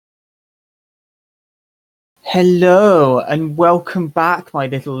Hello and welcome back, my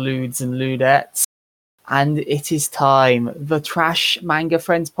little ludes and ludettes. And it is time. The Trash Manga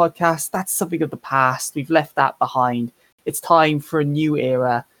Friends podcast, that's something of the past. We've left that behind. It's time for a new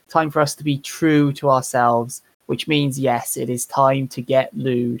era. Time for us to be true to ourselves, which means, yes, it is time to get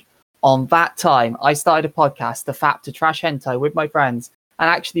lewd. On that time, I started a podcast, The Fap to Trash Hentai, with my friends. And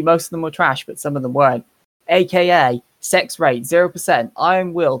actually, most of them were trash, but some of them weren't. AKA Sex Rate 0%,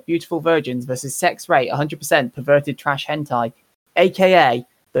 Iron Will, Beautiful Virgins versus Sex Rate 100% Perverted Trash Hentai, aka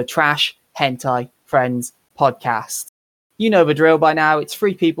the Trash Hentai Friends podcast. You know the drill by now. It's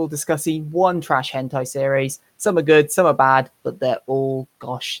three people discussing one trash hentai series. Some are good, some are bad, but they're all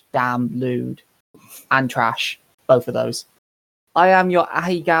gosh damn lewd and trash. Both of those. I am your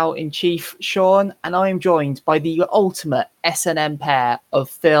Ahigao-in-Chief, Sean, and I am joined by the ultimate S&M pair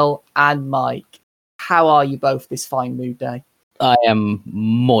of Phil and Mike. How are you both this fine mood day? I am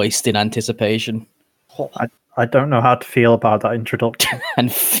moist in anticipation. I don't know how to feel about that introduction.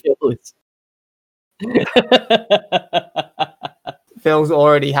 And Phil is... Phil's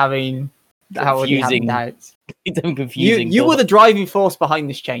already having doubts. Confusing. You were the driving force behind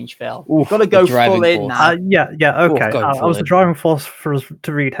this change, Phil. Oof, You've got to go full in force. now. Okay. I was the driving force for us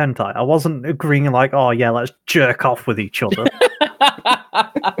to read hentai. I wasn't agreeing like, oh yeah, let's jerk off with each other.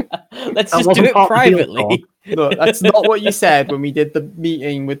 Let's just do it privately. Look, that's not what you said when we did the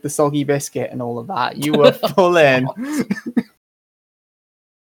meeting with the soggy biscuit and all of that. You were full in.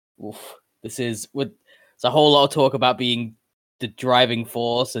 Oof. It's a whole lot of talk about being the driving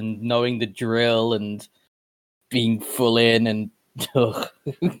force and knowing the drill and being full in, and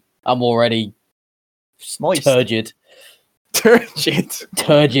I'm already moist. Turgid.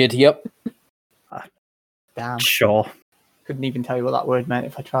 Yep. Damn. Sure. Couldn't even tell you what that word meant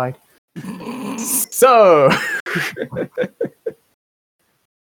if I tried. So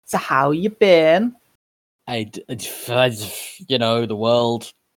how you been? The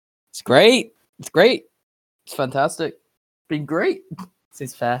world. It's great. It's fantastic. Been great. This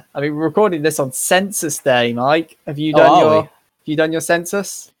is fair. I mean, we're recording this on Census Day, Mike. Have you done your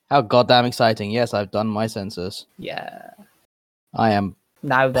census? How goddamn exciting! Yes, I've done my census. Yeah. I am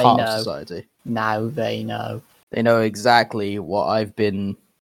now they part know. Of society. Now they know. They know exactly what I've been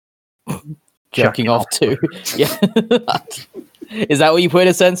jerking off to. Yeah. Is that what you put in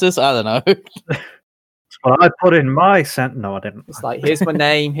a census? I don't know. Well, I put in my No, I didn't. It's like, here's my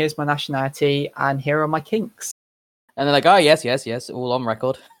name, here's my nationality, and here are my kinks. And they're like, oh, yes, all on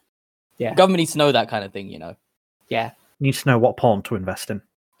record. Yeah. Government needs to know that kind of thing, Yeah. Needs to know what porn to invest in.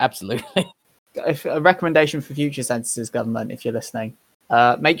 Absolutely. If a recommendation for future censuses, government, if you're listening,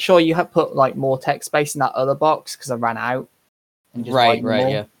 make sure you have put like more text space in that other box because I ran out. And just right,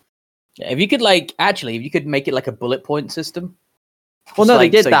 yeah. If you could make it like a bullet point system. Well, no, they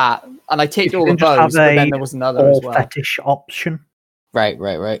did that, and I ticked all of those, but then there was another as well. Fetish option. Right.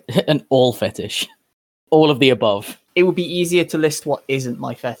 An all fetish. All of the above. It would be easier to list what isn't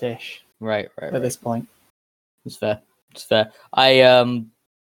my fetish. Right. At this point. It's fair. I'm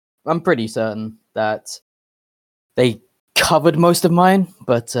pretty certain that they covered most of mine,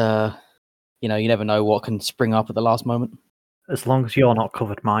 but you never know what can spring up at the last moment. As long as you're not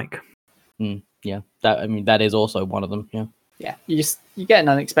covered, Mike. Yeah. That is also one of them. Yeah. Yeah. You get an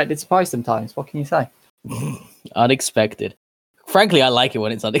unexpected surprise sometimes. What can you say? Unexpected. Frankly, I like it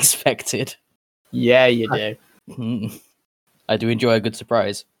when it's unexpected. Yeah, you do. I do enjoy a good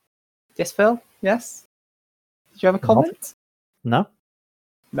surprise. Yes, Phil? Yes? Did you have a comment? No.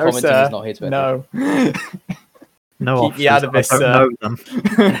 No, Commenting sir. is not his method. No. No, keep me out of this, I don't know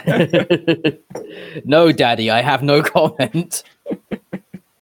them. No, Daddy, I have no comment.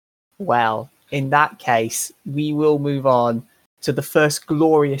 Well, in that case, we will move on to the first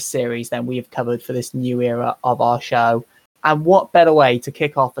glorious series then we have covered for this new era of our show. And what better way to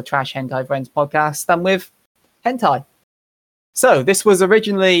kick off the Trash Hentai Friends podcast than with hentai? So this was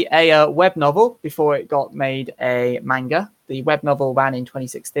originally a web novel before it got made a manga. The web novel ran in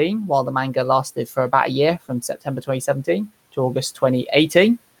 2016, while the manga lasted for about a year from September 2017 to August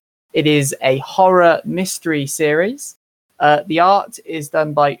 2018. It is a horror mystery series. The art is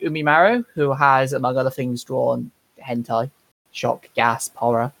done by Umimaru, who has, among other things, drawn hentai, shock, gasp,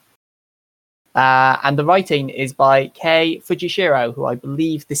 horror. And the writing is by Kei Fujishiro, who I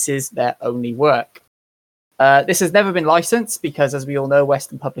believe this is their only work. This has never been licensed because, as we all know,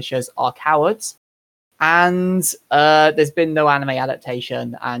 Western publishers are cowards. And there's been no anime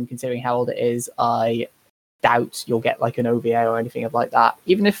adaptation. And considering how old it is, I doubt you'll get like an OVA or anything like that,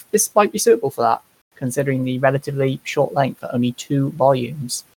 even if this might be suitable for that, considering the relatively short length at only 2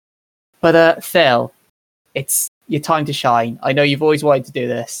 volumes. But Phil, it's your time to shine. I know you've always wanted to do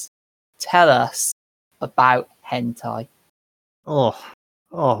this. Tell us, about hentai? Oh,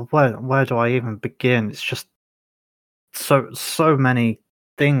 where do I even begin? It's just so many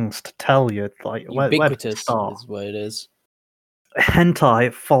things to tell you. Like, where to Ubiquitous start? is what it is.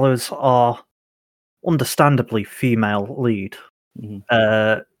 Hentai follows our understandably female lead, Mhm.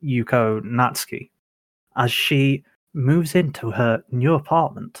 Yuko Natsuki, as she moves into her new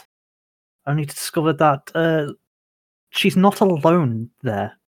apartment, only to discover that she's not alone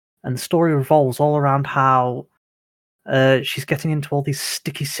there, and the story revolves all around how she's getting into all these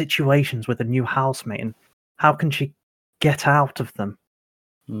sticky situations with a new housemate, and how can she get out of them?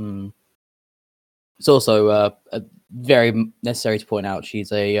 Mm. It's also very necessary to point out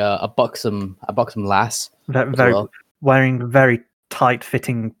she's a buxom lass. Very well. wearing very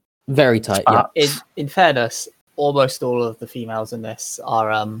tight-fitting. Very tight. Yeah. In fairness, almost all of the females in this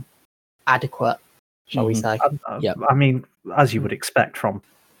are adequate, shall we say? Yeah. I mean, as you would expect from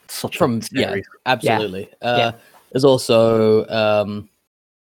such a series. Absolutely. Yeah. There's also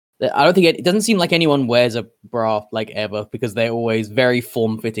I don't think it doesn't seem like anyone wears a bra like ever, because they're always very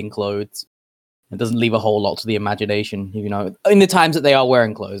form-fitting clothes. It doesn't leave a whole lot to the imagination, you know. In the times that they are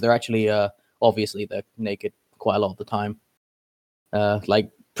wearing clothes, they're actually obviously they're naked quite a lot of the time. Like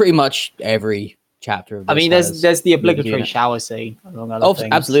pretty much every chapter of this. I mean, there's the obligatory shower scene, among other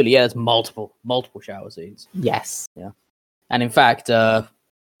things. Absolutely, yeah. There's multiple shower scenes. Yes. Yeah, and in fact, the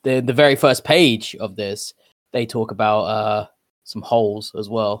very first page of this, they talk about some holes as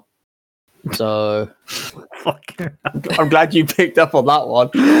well. So, I'm glad you picked up on that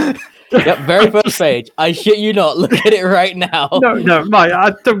one. Yep, very first page. I shit you not. Look at it right now. No,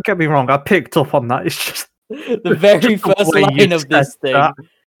 Mike. Don't get me wrong. I picked up on that. It's just the very first line of this thing. That.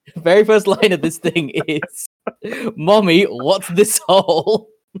 Very first line of this thing is, "Mommy, what's this hole?"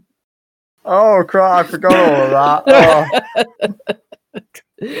 Oh crap! I forgot all of that. Oh.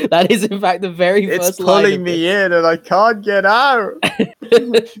 That is, in fact, the very first line. It's pulling me in, and I can't get out.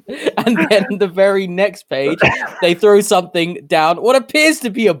 And then the very next page, they throw something down what appears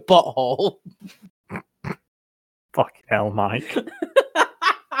to be a butthole. Fucking hell, Mike.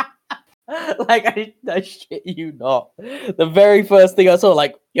 Like, I shit you not. The very first thing I saw,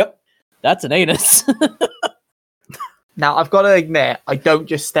 like, yep, that's an anus. Now, I've got to admit, I don't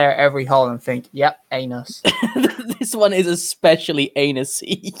just stare at every hole and think, yep, anus. This one is especially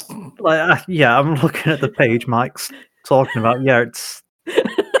anusy. Like, yeah, I'm looking at the page Mike's talking about. Yeah, it's...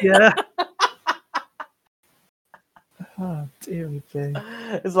 Yeah. Oh, dear.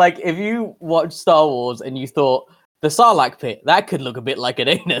 It's like if you watch Star Wars and you thought, the Sarlacc pit, that could look a bit like an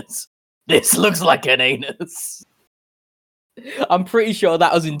anus. This looks like an anus. I'm pretty sure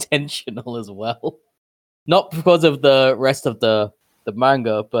that was intentional as well. Not because of the rest of the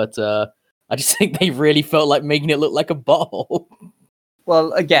manga, but I just think they really felt like making it look like a butthole.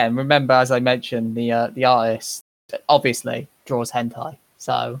 Well, again, remember, as I mentioned, the artist obviously draws hentai.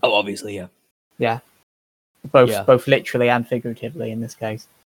 So, obviously, yeah. Yeah. Both literally and figuratively in this case.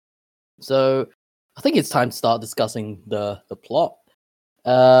 So, I think it's time to start discussing the plot.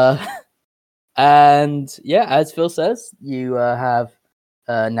 And yeah, as Phil says, you have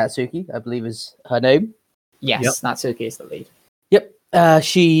Natsuki, I believe is her name. Yes, Yep. Natsuki is the lead. Yep.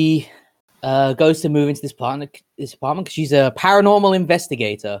 She goes to move into this apartment because she's a paranormal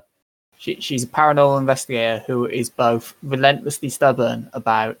investigator. She's a paranormal investigator who is both relentlessly stubborn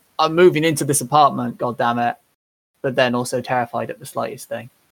about, I'm moving into this apartment, goddammit, but then also terrified at the slightest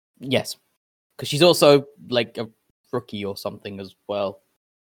thing. Yes. Because she's also like a rookie or something as well.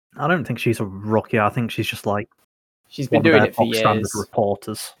 I don't think she's a rookie. I think she's just like... She's been one of doing their it for top standard years.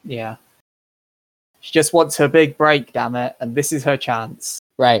 reporters. Yeah. She just wants her big break, damn it, and this is her chance.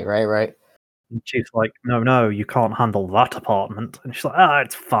 Right. And she's like, no, you can't handle that apartment. And she's like,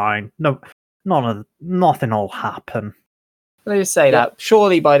 it's fine. No, nothing will happen. Let me just say that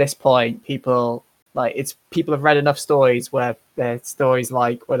surely by this point, people have read enough stories where they're stories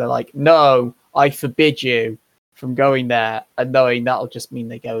like where they're like, no, I forbid you from going there, and knowing that'll just mean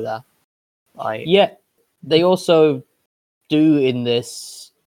they go there. Like, Yeah. They also do in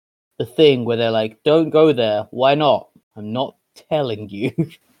this the thing where they're like, don't go there. Why not? I'm not telling you.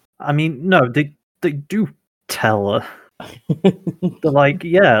 I mean, no, they do tell her. They're like,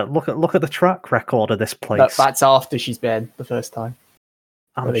 yeah, look at the track record of this place. that's after she's been the first time.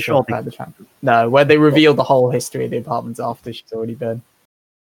 I'm Where they sure talk about the track. No, where they reveal the whole history of the apartments after she's already been.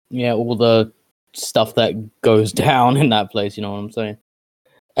 Yeah, all the stuff that goes down in that place, you know what I'm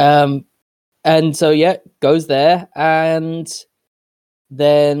saying? And so yeah, goes there and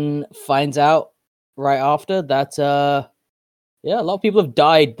then finds out right after that a lot of people have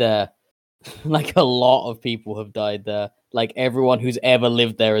died there. Like a lot of people have died there. Like everyone who's ever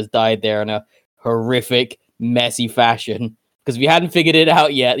lived there has died there in a horrific, messy fashion. Because if you hadn't figured it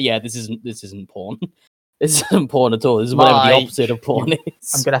out yet, this isn't porn. This isn't porn at all. This is whatever the opposite of porn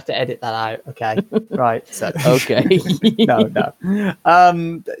is. I'm gonna have to edit that out. Okay, right. So Okay. no.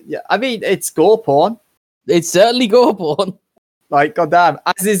 Yeah, I mean it's gore porn. It's certainly gore porn. Like, goddamn,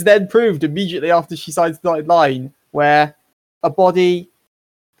 as is then proved immediately after she signs the dotted line, where a body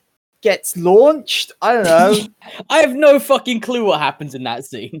gets launched. I don't know. I have no fucking clue what happens in that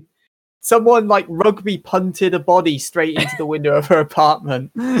scene. Someone like rugby punted a body straight into the window of her apartment.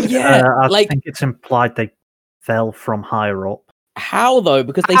 Yeah, I think it's implied they fell from higher up. How though?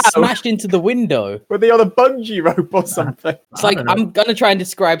 Because they smashed into the window. Were they on a bungee rope or something? It's like I'm gonna try and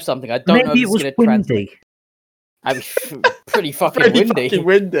describe something. I don't know if Maybe it it's was gonna windy. translate. I mean, pretty fucking Pretty windy. fucking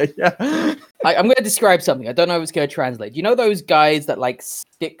windy. Yeah. I'm going to describe something. I don't know if it's going to translate. Do you know those guys that like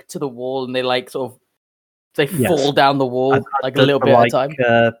stick to the wall and they like sort of fall down the wall like a little bit at a time?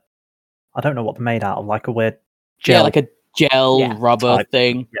 I don't know what they're made out of, like a weird gel. Yeah, like a gel rubber type.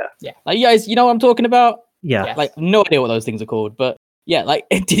 thing. Yeah. Like you guys, you know what I'm talking about? Yeah. Yes. Like no idea what those things are called, but yeah, like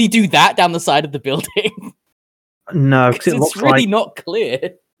did he do that down the side of the building? No, Because because it it's looks really like not clear.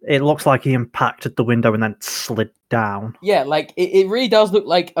 it looks like he impacted the window and then slid down. Yeah, like it really does look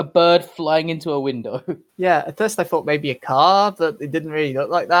like a bird flying into a window. Yeah, at first I thought maybe a car, but it didn't really look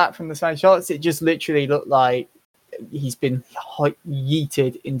like that from the side shots. It just literally looked like he's been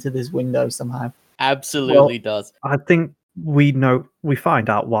yeeted into this window somehow. Absolutely does. I think we find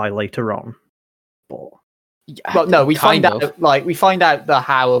out why later on. But Well, no, we Kind find of. out we find out the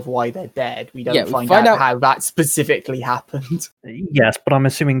how of why they're dead. We don't Yeah, we find find out out- how that specifically happened. yes, but I'm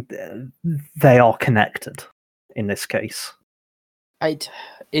assuming they are connected in this case. It's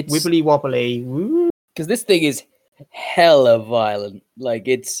Wibbly wobbly. Woo. because this thing is hella violent. Like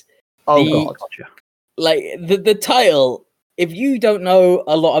it's Oh The- god. Gotcha. like the title. If you don't know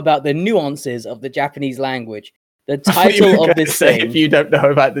a lot about the nuances of the Japanese language, the I thought you were title of gonna this say thing. if you don't know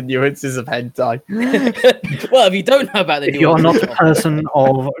about the nuances of hentai. Well, if you don't know about the If you're not nuances a person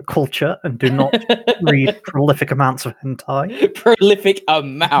of culture and do not read prolific amounts of hentai, prolific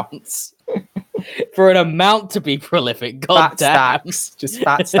amounts. For an amount to be prolific, god Fat damn. stacks. Just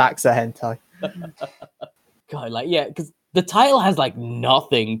fat stacks of hentai. God, like yeah, because the title has like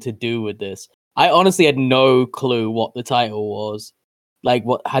nothing to do with this. I honestly had no clue what the title was, like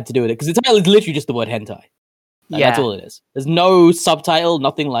what had to do with it, because the title is literally just the word hentai. Like, that's all it is. There's no subtitle,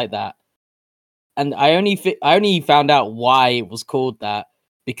 nothing like that. And I only found out why it was called that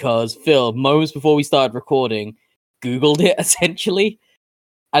because Phil, moments before we started recording, Googled it essentially,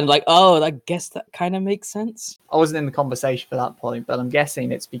 and like, oh, I guess that kind of makes sense. I wasn't in the conversation for that point, but I'm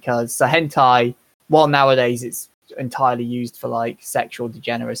guessing it's because so hentai, while nowadays it's entirely used for like sexual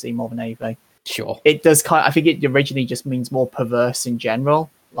degeneracy more than anything, Sure. it does kind. I think it originally just means more perverse in general,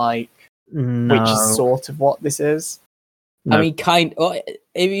 like no. which is sort of what this is. No. I mean,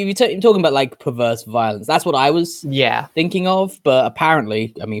 if you're talking about like perverse violence, that's what I was Yeah, thinking of. But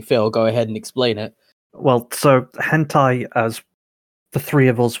apparently, I mean, Phil, go ahead and explain it. Well, so hentai, as the three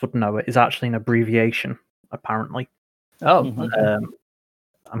of us would know it, is actually an abbreviation, apparently. Oh, Mhm. okay.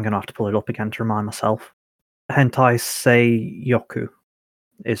 I'm going to have to pull it up again to remind myself. Hentai Seiyoku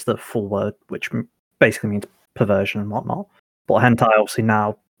is the full word, which basically means perversion and whatnot. But hentai, obviously,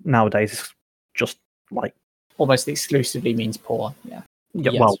 nowadays is just like, Almost exclusively means porn.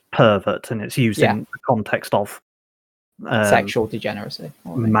 Yeah, well, pervert, and it's used Yeah. in the context of sexual degeneracy.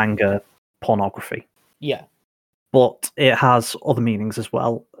 manga pornography. Yeah. But it has other meanings as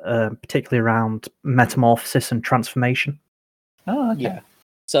well, particularly around metamorphosis and transformation. Oh, okay. Yeah.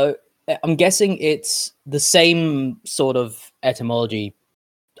 So I'm guessing it's the same sort of etymology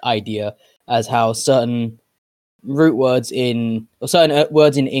idea as how certain root words in or certain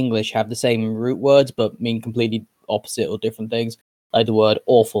words in English have the same root words but mean completely opposite or different things, like the word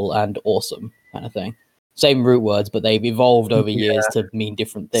awful and awesome kind of thing. Same root words, but they've evolved over years to mean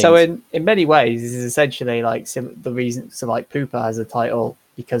different things. So in many ways, this is essentially like the reason. So like Pupa has a title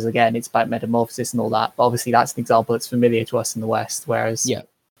because again, it's about metamorphosis and all that. But obviously, that's an example that's familiar to us in the West. Whereas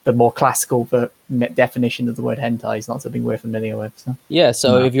the more classical definition of the word hentai is not something we're familiar with. So. Yeah,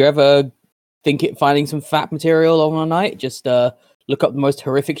 so No. if you're ever finding some fat material on a night, just look up the most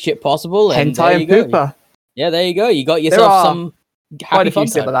horrific shit possible. And Hentai there and you go. Pupa. Yeah, there you go. You got are yourself some Quite happy a few fun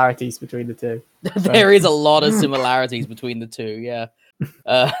time. similarities between the two. There is a lot of similarities between the two. Yeah.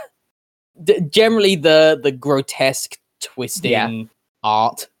 Generally, the grotesque twisting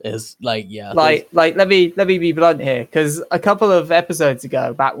art is like Like let me be blunt here, because a couple of episodes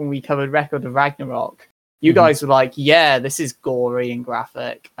ago, back when we covered Record of Ragnarok, you Mhm. guys were like, "Yeah, this is gory and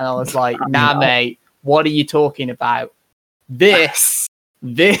graphic," and I was like, "Nah, mate, what are you talking about? This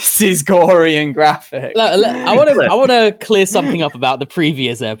this is gory and graphic. I want to clear something up about the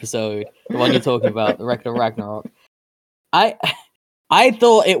previous episode, the one you're talking about, the Record of Ragnarok. I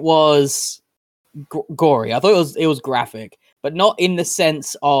thought it was gory. I thought it was graphic, but not in the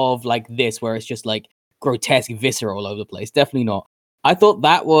sense of like this, where it's just like grotesque, visceral all over the place. Definitely not. I thought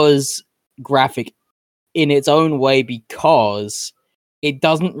that was graphic in its own way because it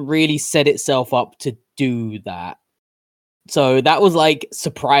doesn't really set itself up to do that. So that was like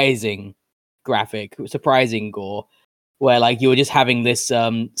surprising graphic, surprising gore, where like you were just having this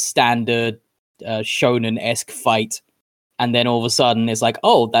standard shonen-esque fight, and then all of a sudden it's like,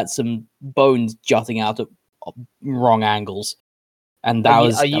 oh, that's some bones jutting out at wrong angles, and that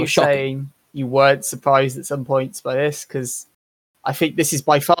was. Are you saying you weren't surprised at some points by this? Because I think this is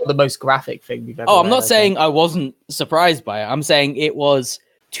by far the most graphic thing we've ever. Oh, I'm not saying I wasn't surprised by it. I'm saying it was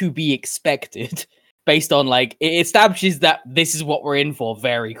to be expected. Based on like it establishes that this is what we're in for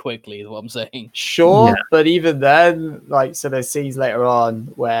very quickly, is what I'm saying. Sure, yeah. But even then, like, so there's scenes later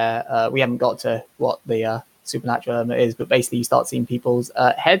on where we haven't got to what the supernatural element is, but basically you start seeing people's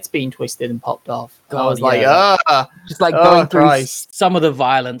heads being twisted and popped off. God, I was like, just like going through some of the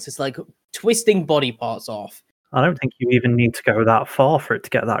violence. It's like twisting body parts off. I don't think you even need to go that far for it to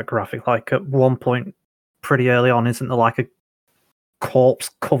get that graphic. Like at one point, pretty early on, isn't there like a corpse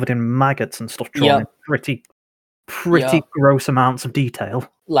covered in maggots and stuff drawn in pretty gross amounts of detail,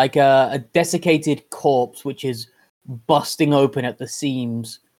 like a desiccated corpse which is busting open at the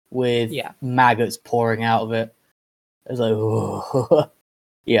seams with maggots pouring out of it. It's like, oh.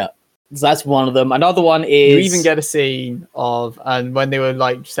 Yeah, so that's one of them. Another one is you even get a scene of, and when they were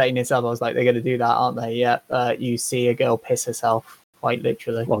like setting this up, I was like, they're going to do that, aren't they? Yeah. You see a girl piss herself, quite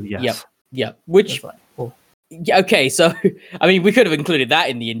literally. Well, yes. Yeah. Which yeah, okay, so I mean, we could have included that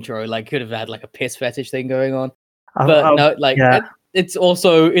in the intro. Like, could have had like a piss fetish thing going on, but no, like it's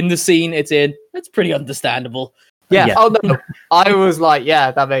also in the scene it's in. It's pretty understandable. Yeah. Oh no, I was like,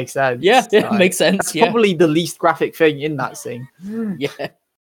 yeah, that makes sense. Yeah, makes sense. That's probably the least graphic thing in that scene. Yeah,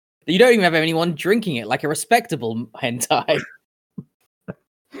 you don't even have anyone drinking it like a respectable hentai.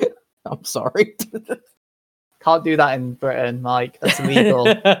 I'm sorry. Can't do that in Britain, Mike. That's illegal.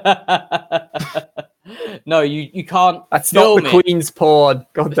 No, you can't. That's not the Queen's porn.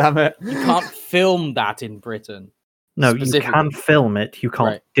 God damn it! You can't film that in Britain. No, you can film it. You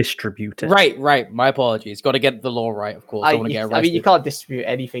can't distribute it. Right. My apologies. Got to get the law right, of course. I don't want to get arrested. I mean, you can't distribute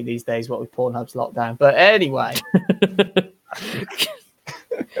anything these days. What with Pornhub's lockdown, but anyway.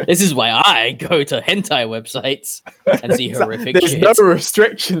 This is why I go to hentai websites and see horrific There's shit. no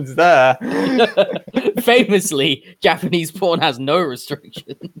restrictions there. Famously, Japanese porn has no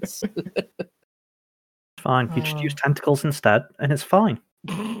restrictions. Fine, you just use tentacles instead, and it's fine.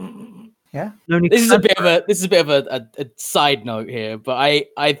 Yeah. No need. This is a bit of a side note here, but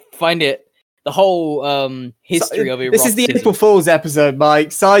I find it the whole history of eroticism. This is the April Fool's episode,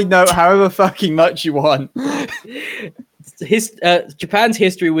 Mike. Side note, however fucking much you want. Japan's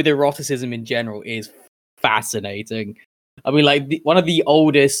history with eroticism in general is fascinating. I mean, like one of the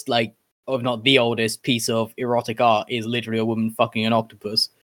oldest, like, if not the oldest piece of erotic art is literally a woman fucking an octopus,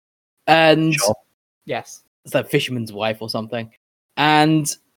 and yes, it's like Fisherman's Wife or something.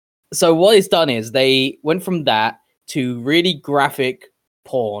 And so what it's done is they went from that to really graphic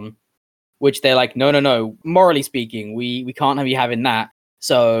porn, which they're like, no. Morally speaking, we can't have you having that.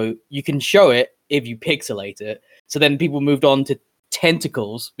 So you can show it if you pixelate it. So then people moved on to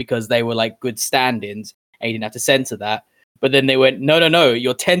tentacles because they were like good stand-ins and you didn't have to censor that. But then they went, no,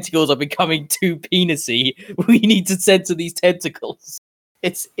 your tentacles are becoming too penisy. We need to censor these tentacles.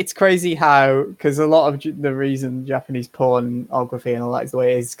 It's crazy how, because a lot of the reason Japanese pornography and all that is the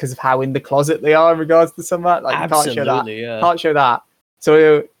way it is because of how in the closet they are in regards to some of that. Like, absolutely, you can't show that. Yeah. Can't show that.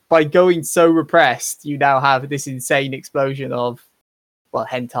 So by going so repressed, you now have this insane explosion of, well,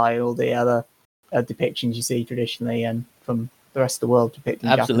 hentai and all the other depictions you see traditionally and from the rest of the world depicting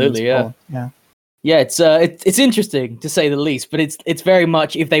absolutely, Japanese porn. Yeah, it's interesting to say the least, but it's very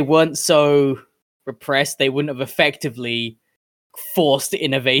much, if they weren't so repressed, they wouldn't have effectively forced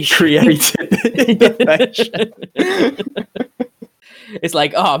innovation. Created innovation. It's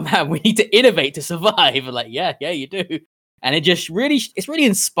like, oh man, we need to innovate to survive. Like, yeah, you do. And it's really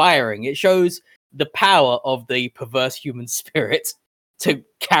inspiring. It shows the power of the perverse human spirit to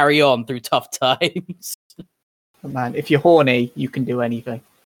carry on through tough times. Oh, man, if you're horny, you can do anything.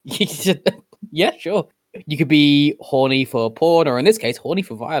 Yeah, sure. You could be horny for porn, or in this case, horny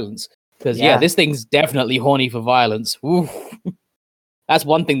for violence. Because this thing's definitely horny for violence. Oof. That's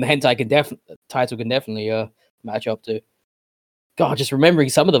one thing the hentai title can definitely match up to. God, just remembering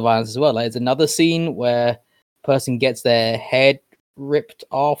some of the violence as well. Like, there's another scene where a person gets their head ripped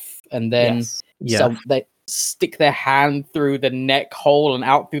off, and then Yes. Yeah. they stick their hand through the neck hole and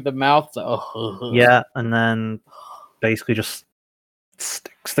out through the mouth. It's like, oh. Yeah, and then basically just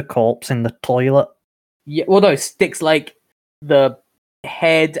sticks the corpse in the toilet. Yeah, well, no, sticks like the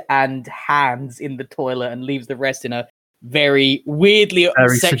head and hands in the toilet and leaves the rest in a very weirdly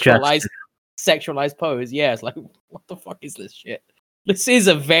Very sexualized pose. Yeah, it's like, what the fuck is this shit? This is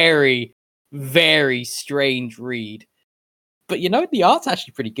a very, very strange read. But you know, the art's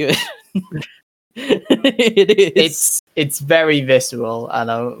actually pretty good. It is. It's very visceral, and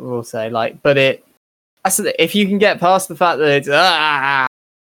I will say, like, but if you can get past the fact that it's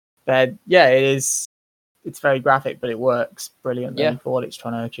then yeah, it is. It's very graphic, but it works brilliantly for what it's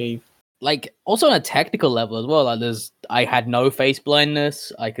trying to achieve. Like, also on a technical level as well. Like, I had no face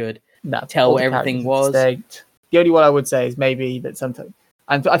blindness. I could tell all what the everything characters are was. distinct. The only one I would say is maybe that sometimes,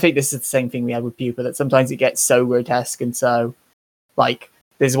 and I think this is the same thing we had with Pupa, that sometimes it gets so grotesque and so, like,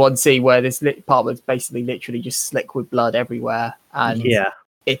 there's one scene where this apartment's basically literally just slick with blood everywhere, and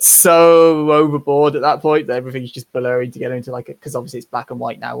it's so overboard at that point that everything's just blurring together into like because obviously it's black and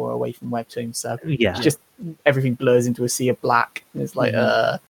white now, we're away from webtoons, so it's just everything blurs into a sea of black, and it's like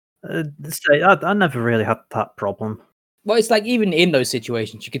I never really had that problem. Well, it's like even in those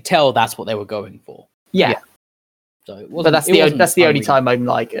situations, you could tell that's what they were going for. Yeah. So it but that's the only unreal. time I'm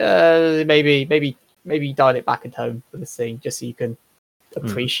like, maybe dial it back a tone for the scene, just so you can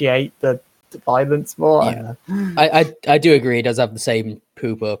appreciate the violence more. Yeah. I do agree. It does have the same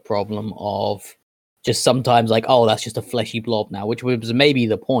Pupa problem of just sometimes like, oh, that's just a fleshy blob now, which was maybe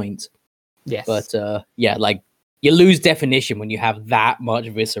the point. Yes. But yeah, like you lose definition when you have that much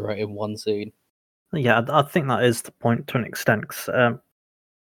viscera in one scene. Yeah, I think that is the point to an extent.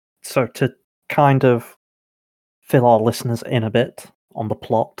 So to kind of fill our listeners in a bit on the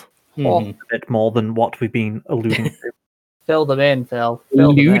plot, a bit more than what we've been alluding to. Fill them in, Phil.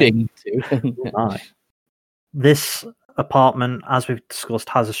 Alluding to. This apartment, as we've discussed,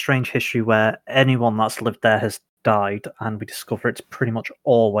 has a strange history where anyone that's lived there has died, and we discover it's pretty much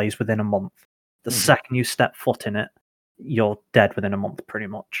always within a month. The second you step foot in it, you're dead within a month, pretty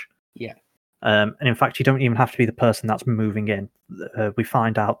much. Yeah. And in fact, you don't even have to be the person that's moving in. We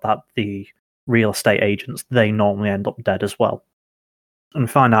find out that the real estate agents, they normally end up dead as well. And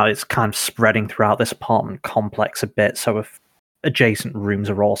find out it's kind of spreading throughout this apartment complex a bit, so if adjacent rooms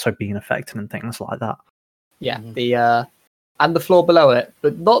are also being affected and things like that. Yeah, and the floor below it,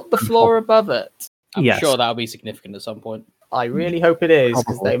 but not the floor above it. I'm sure that'll be significant at some point. I really hope it is,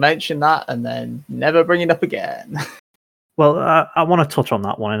 because they mention that and then never bring it up again. Well, I want to touch on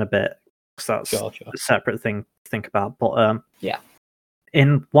that one in a bit, because that's Sure. a separate thing to think about. But yeah,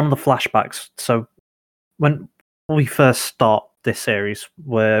 in one of the flashbacks, so when we first start this series,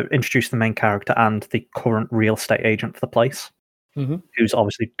 we're introduced to the main character and the current real estate agent for the place, who's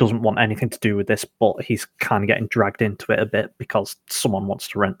obviously doesn't want anything to do with this, but he's kind of getting dragged into it a bit because someone wants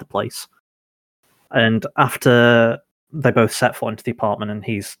to rent the place. And after they both set foot into the apartment and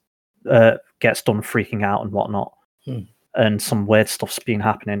he's gets done freaking out and whatnot, and some weird stuff's been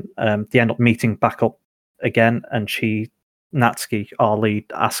happening, they end up meeting back up again, and Natsuki, our lead,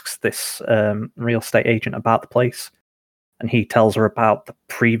 asks this real estate agent about the place, and he tells her about the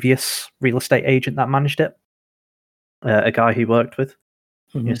previous real estate agent that managed it, a guy he worked with.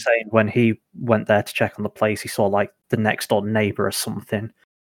 He's saying when he went there to check on the place, he saw like the next door neighbor or something,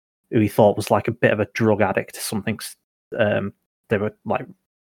 who he thought was like a bit of a drug addict or something. They were like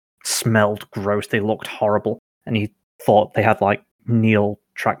smelled gross, they looked horrible, and he thought they had like Neil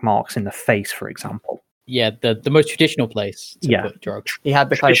track marks in the face, for example. Yeah, the most traditional place to put drugs. He had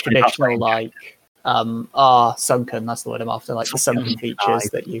the kind of traditional like sunken, that's the word I'm after, like the sunken features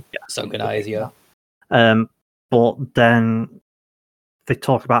that you sunken eyes, yeah. But then they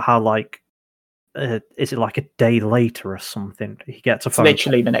talk about how like is it like a day later or something? He gets a phone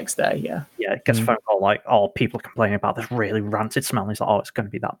literally the next day, yeah. Yeah, he gets a phone call like, oh, people are complaining about this really rancid smell. And he's like, oh, it's going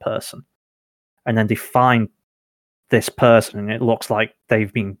to be that person. And then they find this person, and it looks like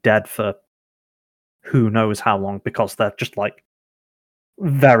they've been dead for who knows how long, because they're just like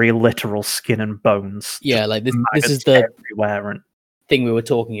very literal skin and bones. Yeah, like this is the everywhere and thing we were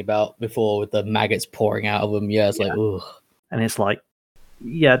talking about before with the maggots pouring out of them. Yeah, it's like, ugh. And it's like,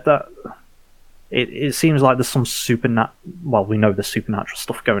 yeah, that it seems like there's some well, we know there's supernatural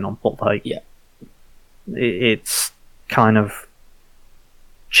stuff going on, but like, yeah, it's kind of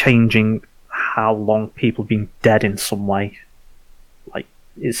changing how long people have been dead in some way. Like,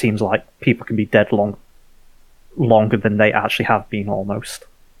 it seems like people can be dead longer than they actually have been, almost.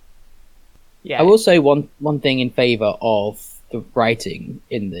 Yeah, I will say one thing in favor of the writing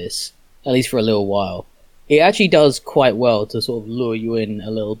in this, at least for a little while, it actually does quite well to sort of lure you in a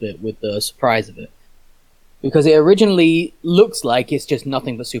little bit with the surprise of it. Because it originally looks like it's just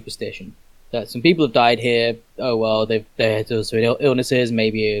nothing but superstition. That some people have died here. Oh well, they had some illnesses,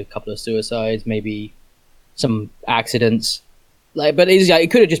 maybe a couple of suicides, maybe some accidents. But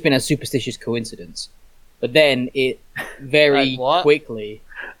it could have just been a superstitious coincidence. But then it very quickly.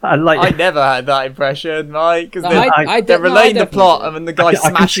 I never had that impression, Mike, because they're relaying the plot, and then the guy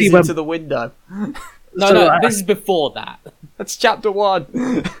smashes into the window. This is before that. That's chapter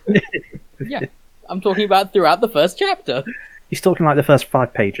 1. Yeah, I'm talking about throughout the first chapter. He's talking like the first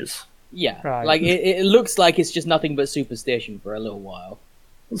 5 pages. Yeah, right. Like it looks like it's just nothing but superstition for a little while,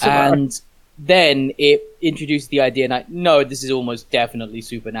 and then it introduced the idea, like, no, this is almost definitely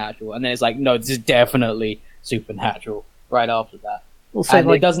supernatural, and then it's like, no, this is definitely supernatural right after that.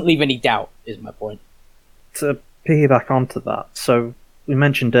 It doesn't leave any doubt, is my point. To piggyback onto that, so we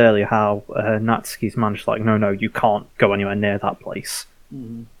mentioned earlier how Natsuki's managed, like, no, you can't go anywhere near that place.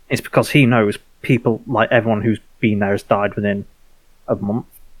 Mm-hmm. It's because he knows people, like everyone who's been there has died within a month.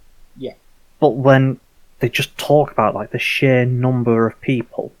 Yeah. But when they just talk about, like, the sheer number of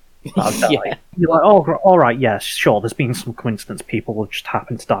people that have died, Yeah. You're like, oh, all right, yeah, sure, there's been some coincidence, people will just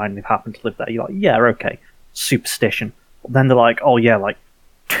happen to die and they've happened to live there. You're like, yeah, okay, superstition. But then they're like, oh yeah, like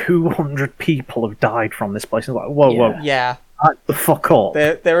 200 people have died from this place. It's like, whoa. Yeah. The fuck up.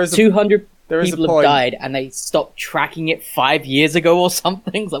 There is 200 there is people have died, and they stopped tracking it 5 years ago or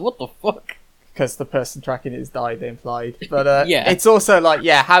something. It's like, what the fuck? Because the person tracking it has died, they implied. But yeah. It's also like,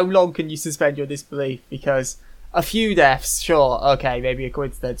 how long can you suspend your disbelief? Because a few deaths, sure, okay, maybe a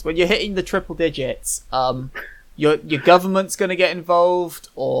coincidence. When you're hitting the triple digits, your government's going to get involved,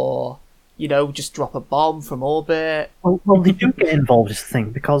 or just drop a bomb from orbit. Well, they do get involved, is the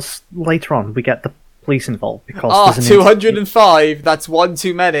thing, because later on we get the police involved. Because there's 205, that's one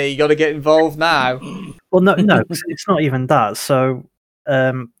too many, you got to get involved now. Well, no, it's not even that. So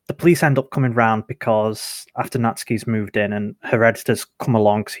the police end up coming round because after Natsuki's moved in and Heredita's come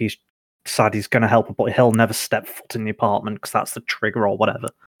along because he's decided he's going to help her, but he'll never step foot in the apartment because that's the trigger or whatever.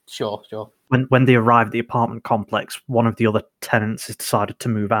 Sure. When they arrive at the apartment complex, one of the other tenants has decided to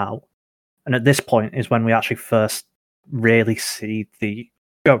move out. And at this point is when we actually first really see the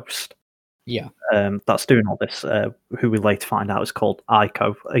ghost. Yeah. That's doing all this, who we later find out is called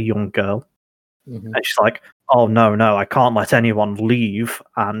Aiko, a young girl. Mm-hmm. And she's like, oh, no, I can't let anyone leave,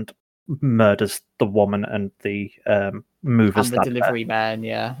 and murders the woman and the movers. And the delivery man,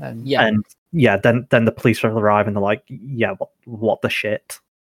 yeah. And then the police will arrive and they're like, yeah, what the shit?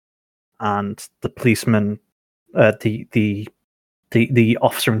 And the policeman, the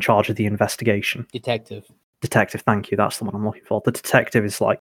officer in charge of the investigation. Detective, thank you, that's the one I'm looking for. The detective is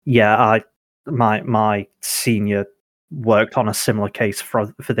like, yeah, my senior worked on a similar case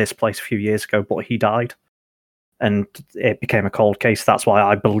for this place a few years ago, but he died. And it became a cold case. That's why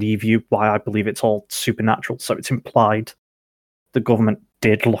I believe you, why I believe it's all supernatural. So it's implied the government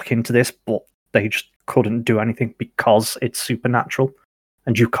did look into this, but they just couldn't do anything because it's supernatural.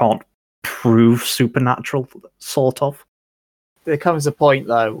 And you can't prove supernatural, sort of. There comes a point,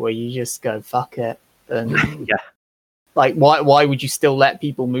 though, where you just go, fuck it. And yeah. Like, why would you still let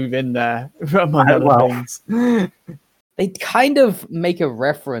people move in there, among other things? They kind of make a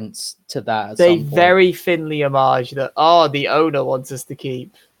reference to that. They very thinly homage that, the owner wants us to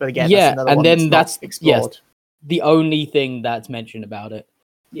keep. But again, that's another and one then that's explored. The only thing that's mentioned about it.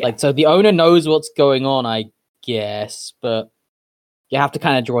 Yeah. Like, so the owner knows what's going on, I guess, but you have to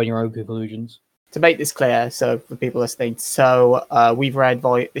kind of draw your own conclusions. To make this clear, so for people listening, we've read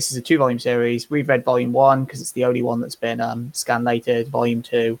this is a 2-volume series. We've read volume 1 because it's the only one that's been scanlated. Volume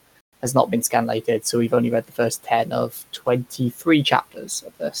 2 has not been scanlated, so we've only read the first 10 of 23 chapters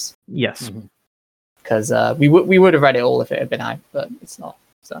of this. Yes, because we would have read it all if it had been out, but it's not.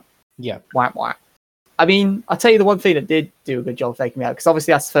 So yeah, whack. I mean, I'll tell you the one thing that did do a good job of faking me out, because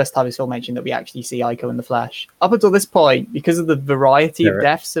obviously that's the first time it's all mentioned that we actually see Aiko in the flesh. Up until this point, because of the variety of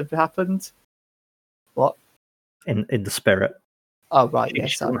deaths have happened. What? In the spirit. Oh, right,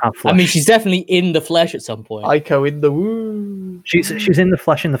 yes. I mean, she's definitely in the flesh at some point. Aiko in the woo. She's in the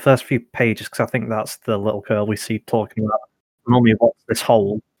flesh in the first few pages, because I think that's the little girl we see talking about, Mommy, what's this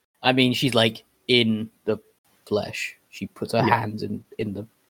hole? I mean, she's like in the flesh. She puts her hands in the...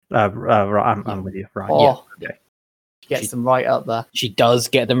 Right, I'm with you. Right. Oh, yeah. Okay. She gets them right up there. She does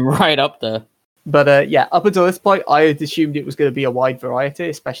get them right up there. But up until this point, I had assumed it was going to be a wide variety,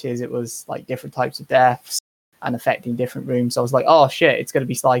 especially as it was like different types of deaths and affecting different rooms. So I was like, oh shit, it's going to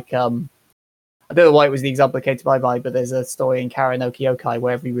be like, I don't know why it was the example that came to my mind, but there's a story in Karaoke Yokai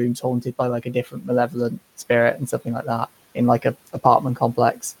where every room's haunted by like a different malevolent spirit and something like that in like a apartment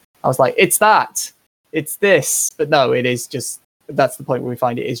complex. I was like, it's that. it's this, but no, it is just that's the point where we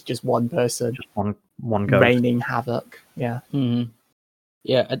find it is just one person Just one ghost. raining havoc. Yeah. Mm-hmm.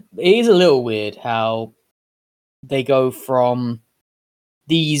 Yeah, it is a little weird how they go from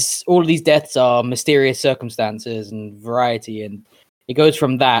all of these deaths are mysterious circumstances and variety, and it goes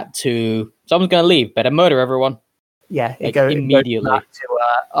from that to someone's going to leave, better murder everyone. Yeah, Like, it goes immediately. back to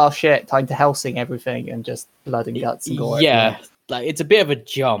oh shit, time to Helsing everything and just blood and guts and gore. Yeah, like it's a bit of a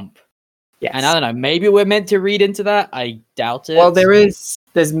jump. Yes. And I don't know, maybe we're meant to read into that. I doubt it. Well, there's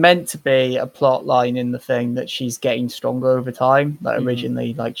meant to be a plot line in the thing that she's getting stronger over time. Like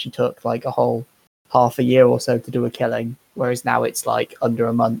originally, like she took like a whole half a year or so to do a killing, whereas now it's like under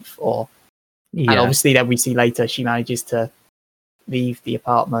a month. And obviously, then we see later she manages to leave the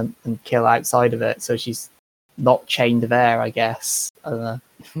apartment and kill outside of it, so she's not chained there, I guess. Yeah,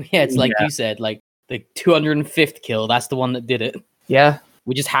 it's like you said, like the 205th kill. That's the one that did it. Yeah.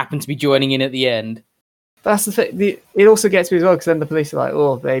 We just happened to be joining in at the end. That's the thing. It also gets me as well because then the police are like,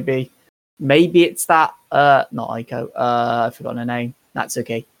 "Oh, maybe it's that not Aiko. I've forgotten her name.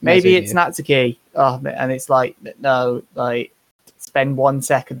 Natsuki. Maybe it's Natsuki." Oh, and it's like, no, like spend 1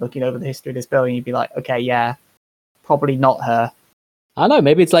 second looking over the history of this building, you'd be like, okay, yeah, probably not her. I don't know.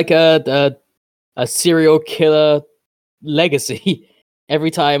 Maybe it's like a serial killer legacy.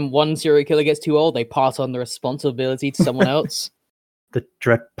 Every time one serial killer gets too old, they pass on the responsibility to someone else. The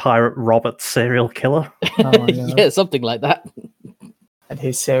Dread Pirate Robert serial killer. Oh my God. Yeah, something like that. And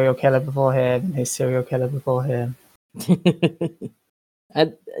his serial killer before him, and his serial killer before him.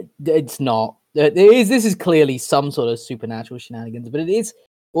 And it's not. This is clearly some sort of supernatural shenanigans, but it is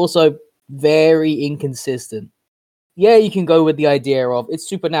also very inconsistent. Yeah, you can go with the idea of it's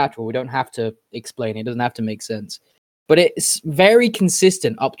supernatural. We don't have to explain it. It doesn't have to make sense. But it's very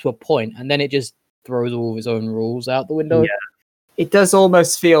consistent up to a point, and then it just throws all of its own rules out the window. Yeah. It does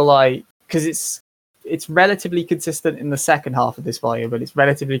almost feel like, because it's relatively consistent in the second half of this volume, but it's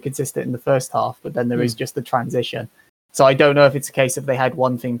relatively consistent in the first half, but then there is just the transition. So I don't know if it's a case of they had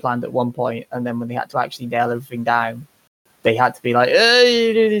one thing planned at one point, and then when they had to actually nail everything down, they had to be like,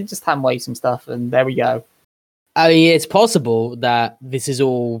 just hand wave some stuff, and there we go. I mean, it's possible that this is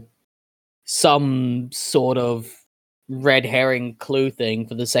all some sort of red herring clue thing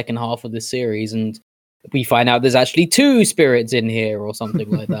for the second half of the series, and we find out there's actually 2 spirits in here or something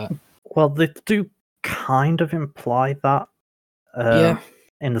like that. Well, they do kind of imply that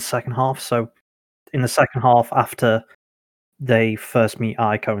in the second half. So in the second half, after they first meet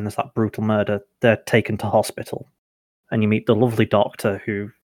Aiko and there's that brutal murder, they're taken to hospital. And you meet the lovely doctor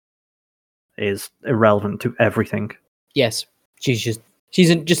who is irrelevant to everything. Yes, she's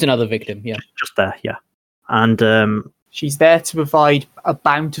just another victim, yeah. Just there, yeah. And she's there to provide a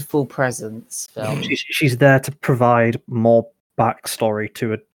bountiful presence, Phil. she's there to provide more backstory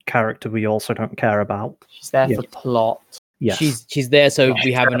to a character we also don't care about. She's there for plot. Yes. She's there so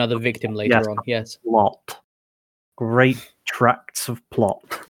we have another victim later on. Yes. Plot. Great tracts of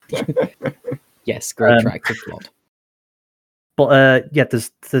plot. Yes, great tracts of plot. But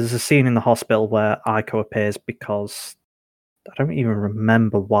there's a scene in the hospital where Aiko appears because I don't even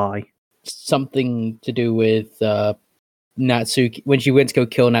remember why. Something to do with Natsuki. When she went to go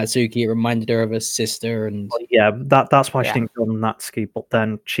kill Natsuki, it reminded her of her sister, and yeah, that's why she didn't kill Natsuki. But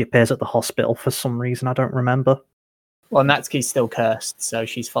then she appears at the hospital for some reason I don't remember. Well, Natsuki's still cursed, so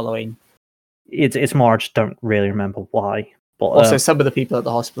she's following. It's more I just don't really remember why. But also, some of the people at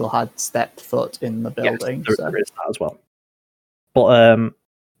the hospital had stepped foot in the building. Yes, there is that as well. But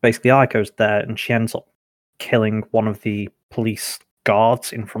basically, Aiko's there, and she ends up killing one of the police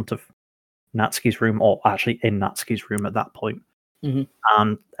guards in front of Natsuki's room, or actually in Natsuki's room at that point. Mm-hmm.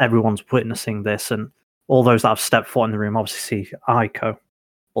 And everyone's witnessing this, and all those that have stepped foot in the room obviously see Aiko.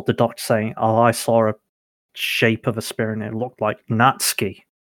 But the doctor's saying, "Oh, I saw a shape of a spirit, and it looked like Natsuki,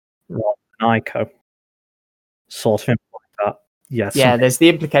 rather than Aiko." Sort of like that. Yes. Yeah, there's the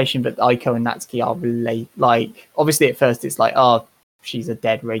implication that Aiko and Natsuki are related. Like, obviously, at first it's like, oh, she's a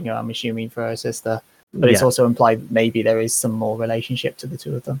dead ringer, I'm assuming, for her sister. But it's also implied that maybe there is some more relationship to the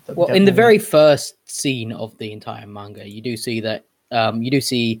two of them. Well, in the very first scene of the entire manga, you do see that,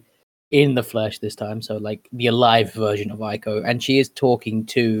 in the flesh this time, so like the alive version of Aiko, and she is talking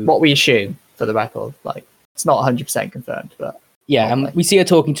to... What we assume, for the record. Like, it's not 100% confirmed, but... Yeah, and we see her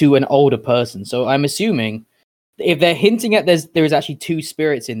talking to an older person, so I'm assuming if they're hinting at there is actually 2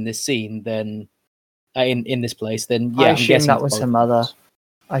 spirits in this scene, then in this place, then yeah, I assume that was her mother.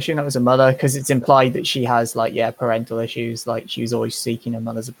 I assume that was her mother because it's implied that she has parental issues. Like she was always seeking her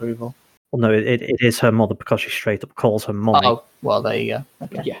mother's approval. Well, no, it is her mother because she straight up calls her mummy. Oh, well, there you go.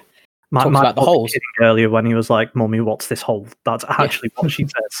 Okay. Yeah, Matt about the holes earlier when he was like, "Mummy, what's this hole?" That's actually what she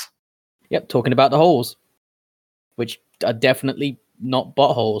says. Yep, talking about the holes, which are definitely not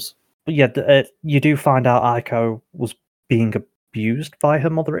buttholes. But yeah, you do find out Aiko was being abused by her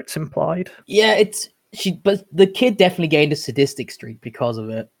mother. It's implied. Yeah, but the kid definitely gained a sadistic streak because of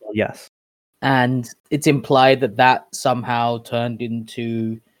it, Yes. and it's implied that somehow turned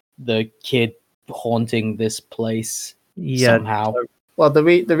into the kid haunting this place Yeah. somehow. Well, the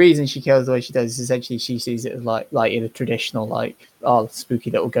reason she kills the way she does is essentially she sees it as like in a traditional spooky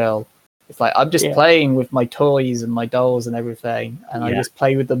little girl. It's like I'm just playing with my toys and my dolls and everything, and I just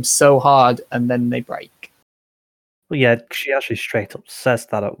play with them so hard, and then they break. Well, yeah, she actually straight up says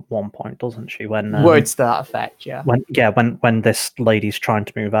that at one point, doesn't she? When words to that effect, yeah. When this lady's trying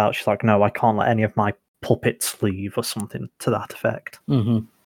to move out, she's like, "No, I can't let any of my puppets leave," or something to that effect. Mm-hmm.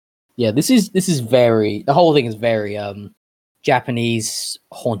 Yeah, this is the whole thing is very Japanese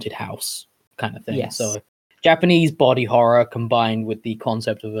haunted house kind of thing. Yes. So Japanese body horror combined with the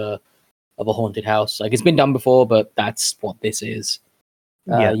concept of a haunted house. Like, it's been done before, but that's what this is.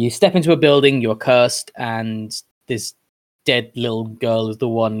 You step into a building, you're cursed, and this dead little girl is the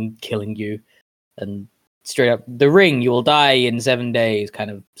one killing you. And straight up, the ring, you will die in 7 days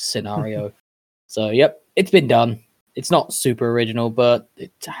kind of scenario. So, yep, it's been done. It's not super original, but this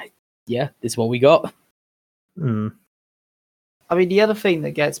is what we got. Mm. I mean, the other thing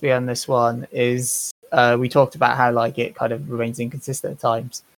that gets me on this one is we talked about how it kind of remains inconsistent at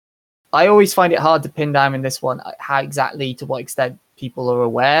times. I always find it hard to pin down in this one how exactly, to what extent people are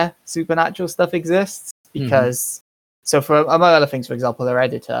aware supernatural stuff exists. Because, so for among other things, for example, their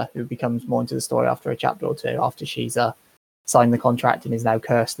editor, who becomes more into the story after a chapter or two, after she's signed the contract and is now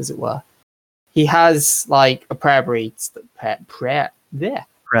cursed, as it were, he has a prayer beads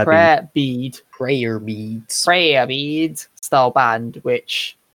style band,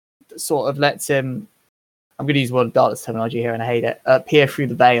 which sort of lets him, I'm going to use World of Darkness terminology here and I hate it, peer through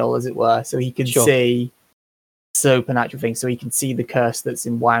the veil, as it were, so he can see supernatural things, so he can see the curse that's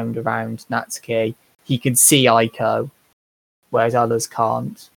enwound around Natsuki. He can see Aiko, whereas others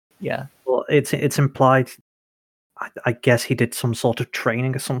can't. Yeah. Well, it's implied, I guess he did some sort of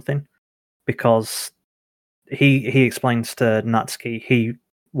training or something, because he explains to Natsuki he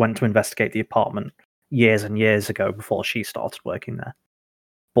went to investigate the apartment years and years ago before she started working there.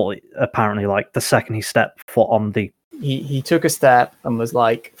 But apparently, the second he stepped foot on the... He took a step and was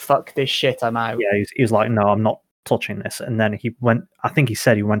like, fuck this shit, I'm out. Yeah, he was like, no, I'm not touching this. And then he went, I think he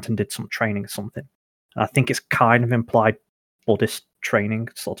said he went and did some training or something. I think it's kind of implied Buddhist training,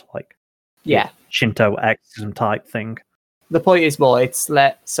 sort of Shinto exorcism type thing. The point is more,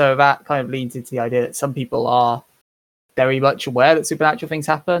 so that kind of leads into the idea that some people are very much aware that supernatural things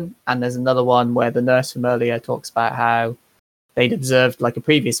happen, and there's another one where the nurse from earlier talks about how they'd observed a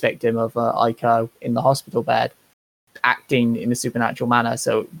previous victim of Aiko in the hospital bed acting in a supernatural manner,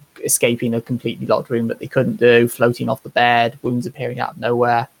 so escaping a completely locked room that they couldn't do, floating off the bed, wounds appearing out of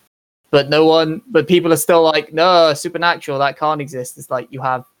nowhere. But people are still like, no, supernatural, that can't exist. It's like, you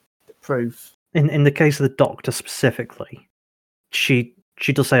have proof. In the case of the doctor specifically, she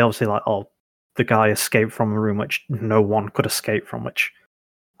does say, obviously, the guy escaped from a room which no one could escape from, which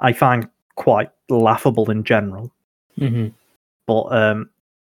I find quite laughable in general. Mm-hmm. But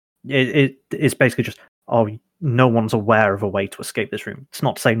it's basically just, no one's aware of a way to escape this room. It's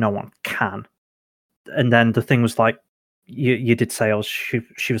not to say no one can. And then the thing was you did say,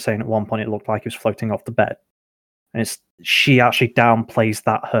 she was saying at one point it looked like he was floating off the bed. And she actually downplays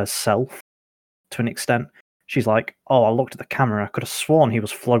that herself to an extent. She's like, I looked at the camera, I could have sworn he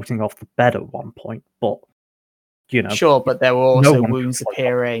was floating off the bed at one point, but, Sure, but there were also wounds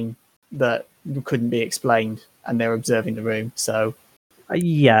appearing that couldn't be explained, and they're observing the room, so...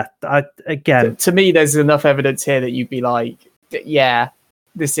 again... To me, there's enough evidence here that you'd be like, yeah,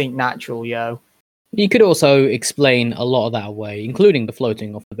 this ain't natural, yo. You could also explain a lot of that away, including the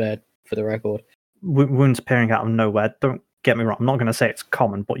floating off the bed, for the record. Wounds appearing out of nowhere, don't get me wrong, I'm not going to say it's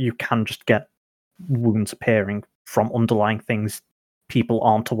common, but you can just get wounds appearing from underlying things people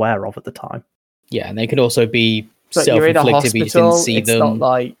aren't aware of at the time. Yeah, and they could also be but self-inflicted, but you didn't see it's them.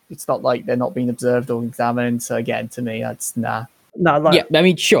 It's not like they're not being observed or examined, so again, to me, that's nah. No, yeah, I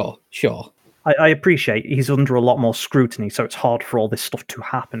mean, sure. I appreciate he's under a lot more scrutiny, so it's hard for all this stuff to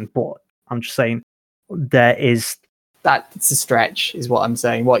happen, but I'm just saying there is... That's a stretch, is what I'm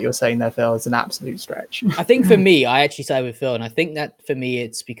saying. What you're saying there, Phil, is an absolute stretch. I think for me, I actually side with Phil, and I think that for me,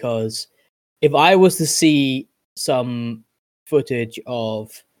 it's because if I was to see some footage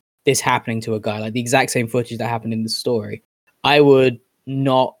of this happening to a guy, like the exact same footage that happened in the story, I would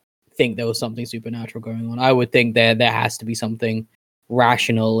not think there was something supernatural going on. I would think there has to be something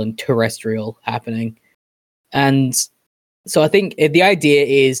rational and terrestrial happening. And So I think the idea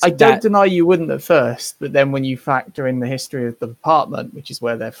is I don't deny you wouldn't at first, but then when you factor in the history of the department, which is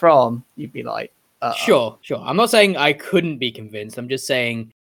where they're from, you'd be like, Sure. I'm not saying I couldn't be convinced. I'm just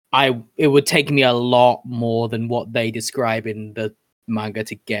saying it would take me a lot more than what they describe in the manga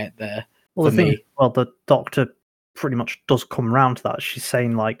to get there. Well, for me. The Doctor pretty much does come around to that. She's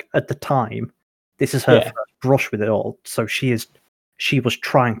saying, like, at the time, this is her first brush with it all. So she was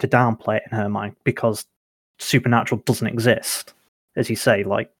trying to downplay it in her mind because supernatural doesn't exist. As you say,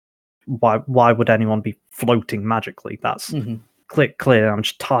 like, why would anyone be floating magically? That's clear. I'm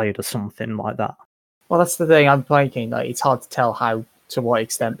just tired of something like that. Well, that's the thing. I'm thinking, like, it's hard to tell to what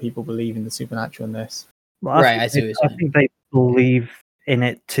extent people believe in the supernatural in this. Well, I think they believe in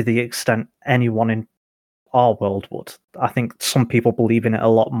it to the extent anyone in our world would. I think some people believe in it a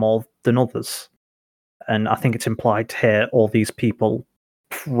lot more than others. And I think it's implied here all these people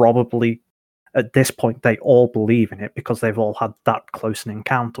probably, at this point, they all believe in it because they've all had that close an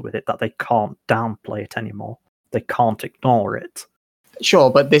encounter with it that they can't downplay it anymore. They can't ignore it.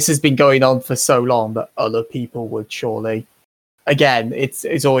 Sure, but this has been going on for so long that other people would surely... Again,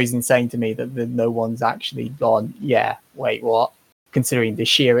 it's always insane to me that no one's actually gone, yeah, wait, what? Considering the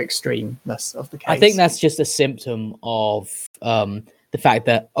sheer extremeness of the case. I think that's just a symptom of the fact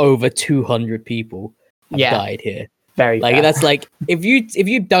that over 200 people have died here. Very like fair. That's like if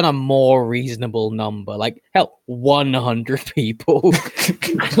you'd done a more reasonable number, like hell, 100 people,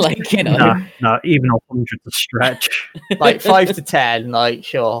 like, you know, no, even 100 to stretch, like 5 to 10, like,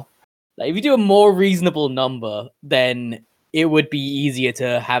 sure. Like, if you do a more reasonable number, then it would be easier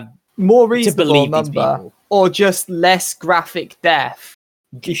to have more reasonable number, people. Or just less graphic death.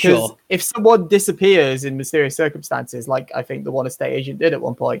 Because if someone disappears in mysterious circumstances, like I think the one estate agent did at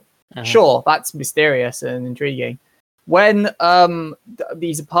one point, sure, that's mysterious and intriguing. When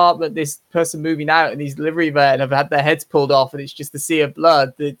this person moving out and these delivery men have had their heads pulled off and it's just a sea of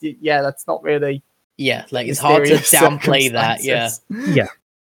blood, that's not really... Yeah, like, it's hard to downplay that,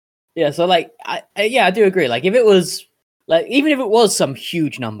 Yeah, so, like, I do agree. Like, if it was... Like, even if it was some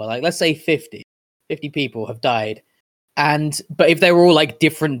huge number, like, let's say 50 people have died, but if they were all, like,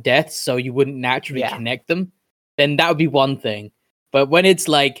 different deaths, so you wouldn't naturally connect them, then that would be one thing. But when it's,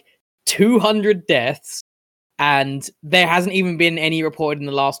 like, 200 deaths, and there hasn't even been any reported in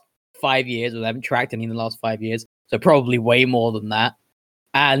the last 5 years, or they haven't tracked any in the last 5 years, so probably way more than that,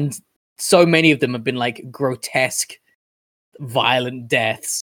 and so many of them have been, like, grotesque, violent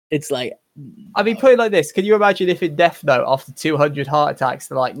deaths, it's like... I mean, put it like this. Can you imagine if in Death Note, after 200 heart attacks,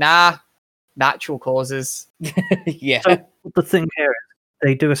 they're like, nah, natural causes. Yeah. So the thing here is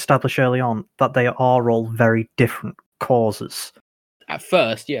they do establish early on that they are all very different causes. At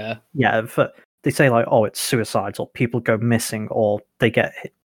first, yeah. Yeah, they say, like, oh, it's suicides, or people go missing, or they get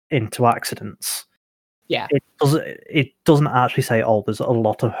hit into accidents. Yeah. It doesn't actually say, oh, there's a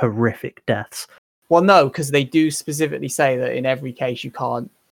lot of horrific deaths. Well, no, because they do specifically say that in every case you can't...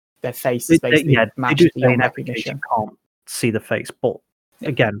 Their face is basically matched beyond recognition. You can't see the face, but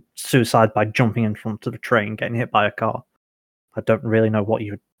again, suicide by jumping in front of a train, getting hit by a car. I don't really know what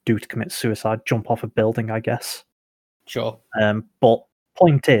you would do to commit suicide. Jump off a building, I guess. Sure. But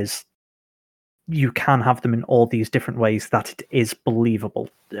point is, you can have them in all these different ways that it is believable,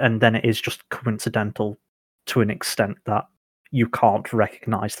 and then it is just coincidental to an extent that you can't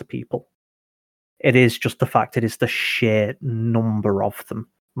recognize the people. It is just the fact it is the sheer number of them.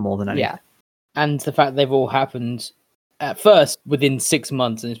 More than anything. Yeah. And the fact they've all happened at first within 6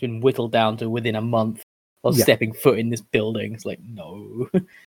 months and it's been whittled down to within a month of stepping foot in this building. It's like, no.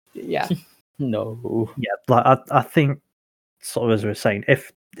 Yeah. No. Yeah, like I think, sort of as we were saying,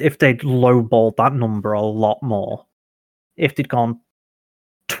 if they'd lowballed that number a lot more, if they'd gone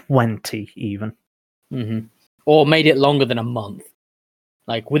 20 even. Mm-hmm. Or made it longer than a month.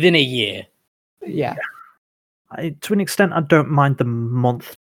 Like, within a year. Yeah. To an extent, I don't mind the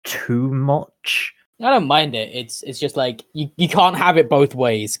month too much. I don't mind it. It's just like you can't have it both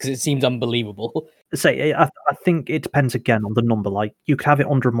ways because it seems unbelievable. I think it depends again on the number. Like, you could have it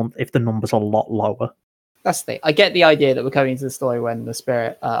under a month if the number's a lot lower. That's the thing. I get the idea that we're coming into the story when the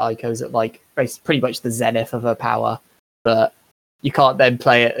spirit Aiko's at, like, pretty much the zenith of her power, but you can't then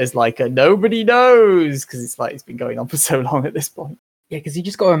play it as like a nobody knows because it's like it's been going on for so long at this point. Yeah, because you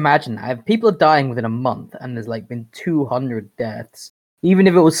just got to imagine that if people are dying within a month and there's like been 200 deaths, even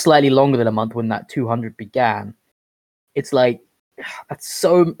if it was slightly longer than a month when that 200 began, it's like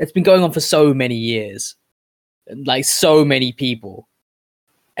it's been going on for so many years, like so many people.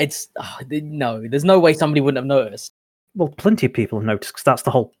 No, there's no way somebody wouldn't have noticed. Well, plenty of people have noticed because that's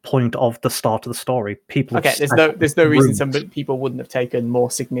the whole point of the start of the story. People. Okay, there's no reason some people wouldn't have taken more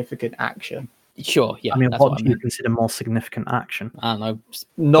significant action. Sure, yeah. I mean, that's what I do you meant. consider more significant action? I don't know. Just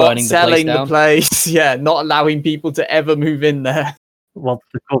Not burning selling the the place place. Yeah, not allowing people to ever move in there. Well,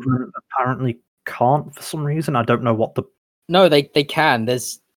 the government apparently can't for some reason. I don't know what the. No, they can.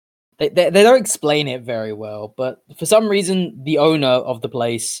 They don't explain it very well, but for some reason, the owner of the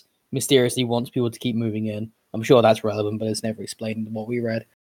place mysteriously wants people to keep moving in. I'm sure that's relevant, but it's never explained in what we read.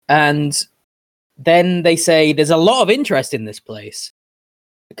 And then they say there's a lot of interest in this place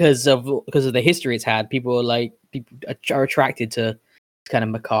because of the history it's had. People are attracted to this kind of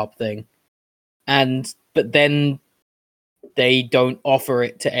macabre thing, but then they don't offer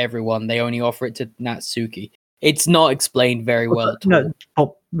it to everyone. They only offer it to Natsuki. It's not explained very well at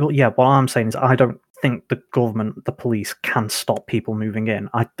all. Well, yeah. What I'm saying is, I don't think the government, the police, can stop people moving in.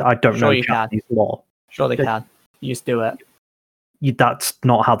 I don't Sure know you can. Japanese law. Sure they Yeah. can. You just do it. That's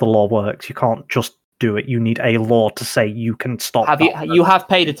not how the law works. You can't just do it. You need a law to say you can stop. You have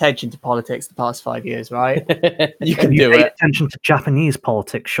paid attention to politics the past 5 years, right? You can Have do you paid it. attention to Japanese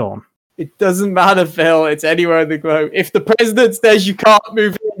politics, Sean? It doesn't matter, Phil. It's anywhere in the globe. If the president says you can't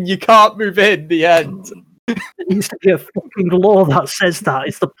move in, you can't move in. The end. There needs to be a fucking law that says that.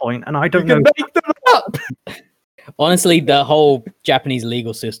 Is the point, and I You don't can know. make them up. Honestly, the whole Japanese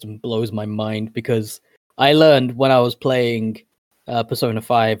legal system blows my mind because I learned when I was playing Persona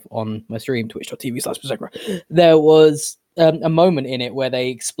 5 on my stream, twitch.tv/Persona, there was a moment in it where they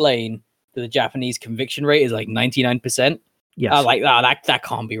explain that the Japanese conviction rate is like 99%. Yes, I was like, that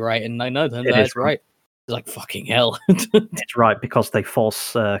can't be right. And I know that's right. It's like, fucking hell. it's right because they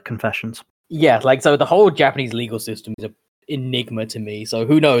force confessions. Yeah, like, so the whole Japanese legal system is an enigma to me. So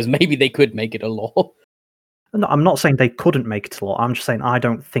who knows? Maybe they could make it a law. No, I'm not saying they couldn't make it a law. I'm just saying I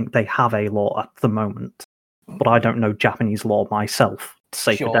don't think they have a law at the moment. But I don't know Japanese law myself to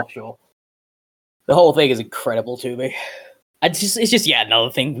say for definite. Sure. The whole thing is incredible to me. It's just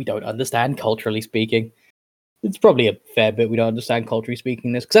another thing we don't understand, culturally speaking. It's probably a fair bit we don't understand, culturally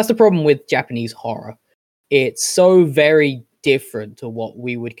speaking, this. Because that's the problem with Japanese horror. It's so very different to what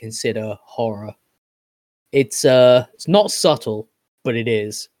we would consider horror. It's not subtle, but it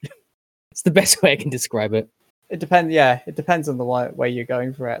is. It's the best way I can describe it. It depends. Yeah, it depends on the way you're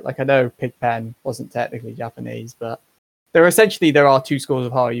going for it. Like, I know Pigpen wasn't technically Japanese, but there are two schools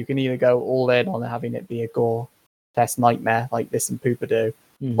of horror. You can either go all in on having it be a gore fest nightmare like this and Poopa do,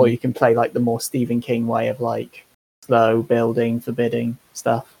 or you can play like the more Stephen King way of like slow building, forbidding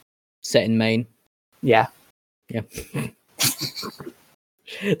stuff. Set in Maine. Yeah. Yeah.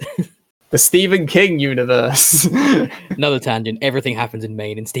 The Stephen King universe. Another tangent. Everything happens in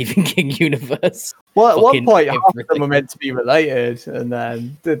Maine in Stephen King universe. Well, at one Fucking point, half of them everything. were meant to be related, and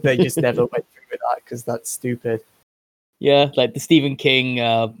then they just never went through with that because that's stupid. Yeah, like the Stephen King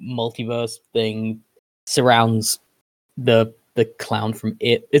multiverse thing surrounds the clown from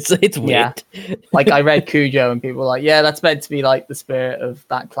It. It's weird. Yeah. Like, I read Cujo, and people were like, "Yeah, that's meant to be like the spirit of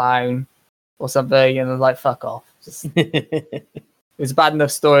that clown or something," and I was like, "Fuck off." Just, it's a bad enough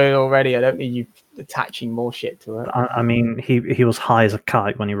story already. I don't need you attaching more shit to it. I mean, he was high as a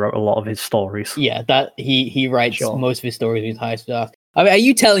kite when he wrote a lot of his stories. Yeah, that he writes Sure. most of his stories with high stuff. I mean, are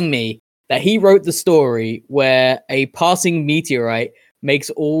you telling me that he wrote the story where a passing meteorite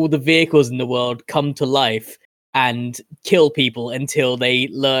makes all the vehicles in the world come to life and kill people until they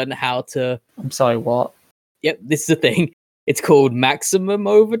learn how to... I'm sorry, what? Yep, this is a thing. It's called Maximum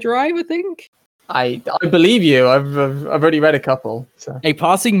Overdrive, I think? I believe you. I've already read a couple. So. A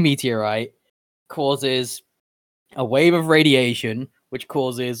passing meteorite causes a wave of radiation, which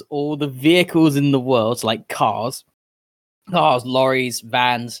causes all the vehicles in the world, so like cars, lorries,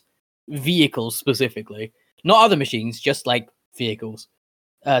 vans, vehicles specifically, not other machines, just like vehicles,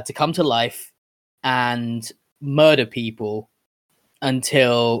 to come to life and murder people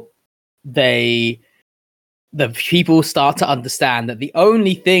until the people start to understand that the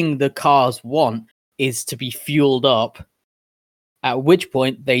only thing the cars want is to be fueled up, at which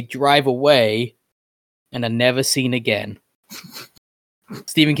point they drive away and are never seen again.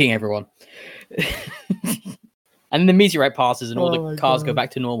 Stephen King, everyone. And the meteorite passes and all the cars go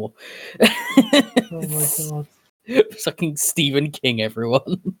back to normal. Oh my god. Fucking Stephen King,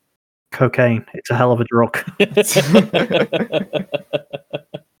 everyone. Cocaine, it's a hell of a drug.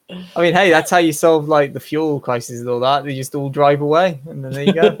 I mean, hey, that's how you solve like the fuel crisis and all that. They just all drive away, and then there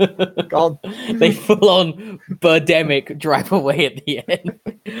you go. Gone. They full on Birdemic drive away at the end.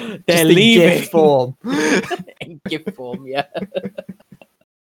 They're Just in leaving. GIF form. In GIF form, yeah.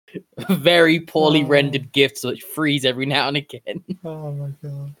 Very poorly rendered GIFs which freeze every now and again. Oh my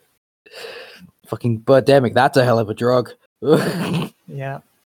god. Fucking Birdemic, that's a hell of a drug. Yeah.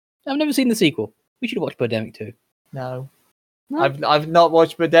 I've never seen the sequel. We should watch Birdemic too. No. I've not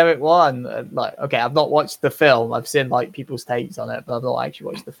watched Birdemic 1. Okay, I've not watched the film. I've seen like people's takes on it, but I've not actually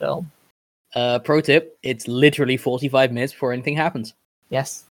watched the film. Pro tip: it's literally 45 minutes before anything happens.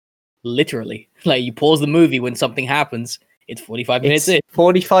 Yes, Literally, like you pause the movie when something happens. It's 45 minutes in.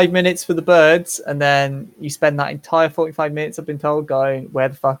 45 minutes for the birds, and then you spend that entire 45 minutes, I've been told, going, where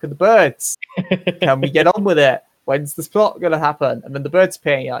the fuck are the birds? Can we get on with it? When's the plot going to happen? And then the birds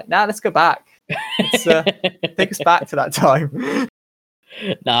appearing, you're like, nah, let's go back. Let's, take us back to that time.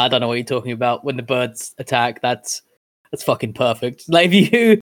 Nah, I don't know what you're talking about. When the birds attack, that's fucking perfect. Like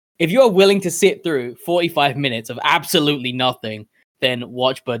if you are willing to sit through 45 minutes of absolutely nothing, then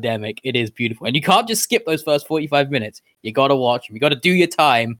watch Birdemic. It is beautiful. And you can't just skip those first 45 minutes. You gotta watch them. You gotta do your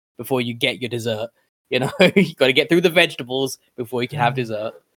time before you get your dessert. You know, you gotta get through the vegetables before you can have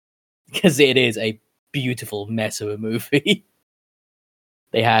dessert. Because it is a beautiful mess of a movie.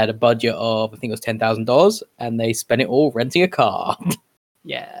 They had a budget of, I think it was $10,000, and they spent it all renting a car.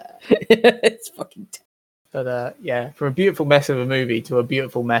 Yeah. It's fucking But yeah, from a beautiful mess of a movie to a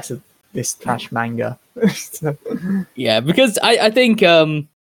beautiful mess of this trash manga. Yeah, because I think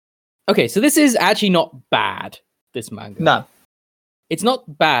okay, so this is actually not bad, this manga. No. It's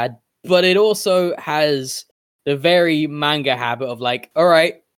not bad, but it also has the very manga habit of like, all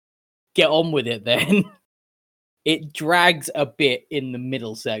right, get on with it then. It drags a bit in the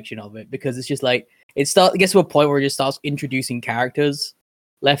middle section of it because it's just like it gets to a point where it just starts introducing characters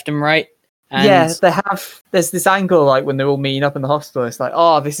left and right. And yeah, there's this angle like when they're all meeting up in the hospital, it's like,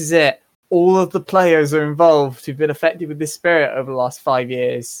 oh, this is it. All of the players are involved who've been affected with this spirit over the last 5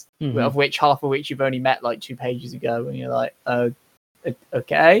 years, of which half of which you've only met like 2 pages ago, and you're like,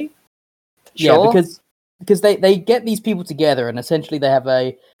 okay, sure. Yeah, because they get these people together, and essentially they have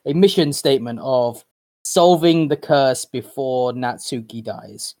a mission statement of solving the curse before Natsuki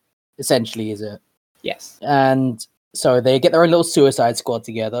dies. Essentially, is it? Yes. And so they get their own little suicide squad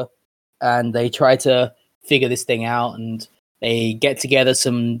together, and they try to figure this thing out, and they get together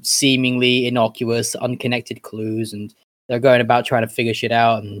some seemingly innocuous, unconnected clues, and they're going about trying to figure shit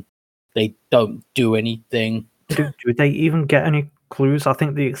out, and they don't do anything. Do they even get any clues? I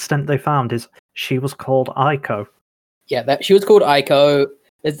think the extent they found is she was called Aiko. Yeah, she was called Aiko.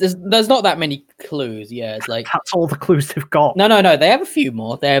 There's not that many clues. Yeah, it's like that's all the clues they've got. No. They have a few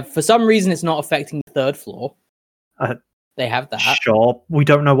more. For some reason, it's not affecting the 3rd floor. They have that. Sure, we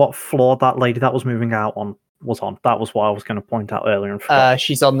don't know what floor that lady that was moving out was on. That was what I was going to point out earlier.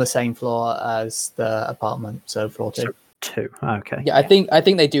 She's on the same floor as the apartment, so floor 2. So 2, okay. Yeah, I think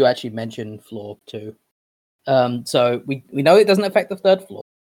they do actually mention floor 2. So we know it doesn't affect the 3rd floor,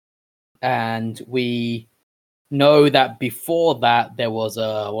 and we know that before that there was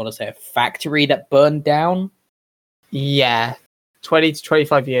a factory that burned down. Yeah, 20 to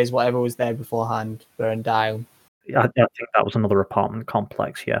 25 years, whatever was there beforehand, burned down. I think that was another apartment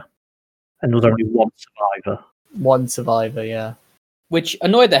complex, yeah. And there was only one survivor. One survivor, yeah. Which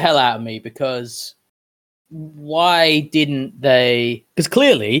annoyed the hell out of me because why didn't they... Because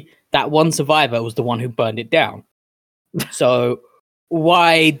clearly that one survivor was the one who burned it down. So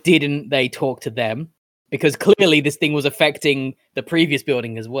why didn't they talk to them? Because clearly this thing was affecting the previous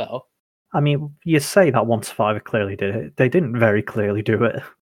building as well. I mean, you say that one survivor clearly did it. They didn't very clearly do it.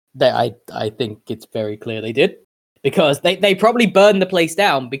 I think it's very clear they did. Because they probably burned the place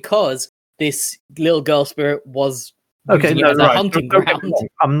down because this little girl spirit was using it as a hunting ground.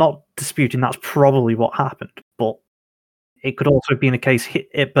 I'm not disputing that's probably what happened, but it could also have been a case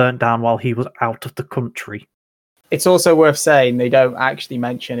it burnt down while he was out of the country. It's also worth saying they don't actually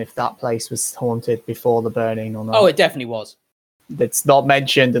mention if that place was haunted before the burning or not. Oh, it definitely was. It's not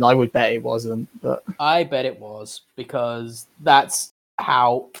mentioned, and I would bet it wasn't. But I bet it was, because that's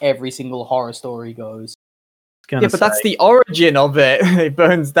how every single horror story goes. Yeah, but that's the origin of it. It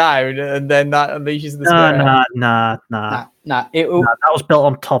burns down, and then that unleashes the spirit. Nah. That was built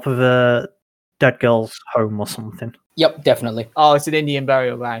on top of a dead girl's home or something. Yep, definitely. Oh, it's an Indian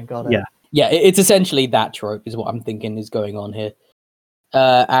burial ground. Got it. Yeah, it's essentially that trope is what I'm thinking is going on here.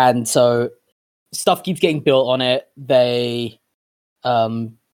 And so stuff keeps getting built on it. For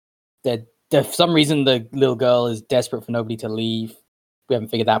some reason, the little girl is desperate for nobody to leave. We haven't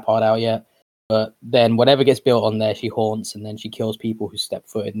figured that part out yet. But then whatever gets built on there, she haunts, and then she kills people who step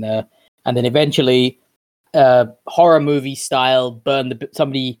foot in there. And then eventually, horror movie style,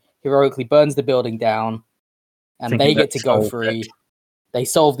 somebody heroically burns the building down, and they get to go free. They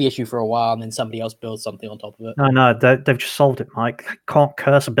solve the issue for a while, and then somebody else builds something on top of it. No, they've just solved it, Mike. Can't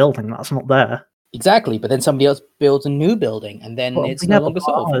curse a building that's not there. Exactly, but then somebody else builds a new building, and then it's no longer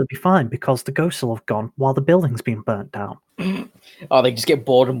solved. It'll be fine, because the ghosts will have gone while the building's been burnt down. Oh, they just get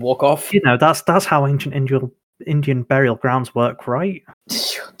bored and walk off? You know, that's how ancient Indian burial grounds work, right?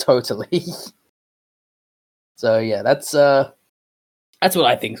 Totally. So yeah, that's what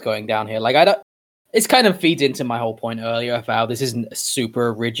I think's going down here. Like I don't. It's kind of feeds into my whole point earlier of how this isn't a super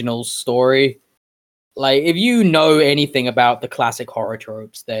original story. Like if you know anything about the classic horror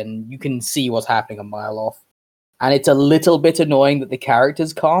tropes, then you can see what's happening a mile off. And it's a little bit annoying that the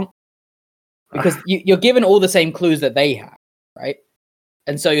characters can't, because you're given all the same clues that they have, right?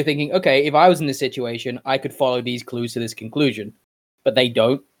 And so you're thinking, okay, if I was in this situation, I could follow these clues to this conclusion. But they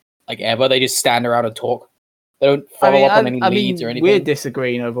don't, like ever. They just stand around and talk. They don't follow up on any leads or anything. We're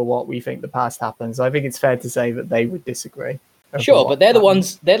disagreeing over what we think the past happens. I think it's fair to say that they would disagree. Sure, but they're the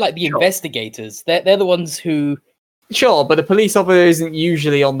ones, they're like the investigators. They're the ones who... Sure, but a police officer isn't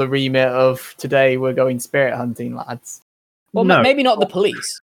usually on the remit of, today we're going spirit hunting, lads. Well, maybe not the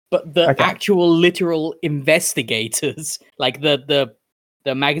police, but the actual literal investigators, like the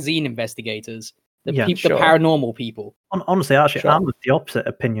magazine investigators, the paranormal people. Honestly, actually, I'm of the opposite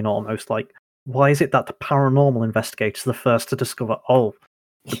opinion almost. Like, why is it that the paranormal investigators are the first to discover, oh,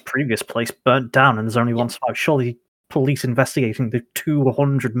 the previous place burnt down and there's only one survivor? Surely police investigating the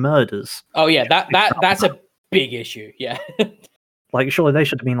 200 murders. Oh yeah, that's a big issue. Yeah. Like, surely they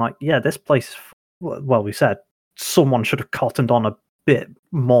should have been like, yeah, this place, well, we said someone should have cottoned on a bit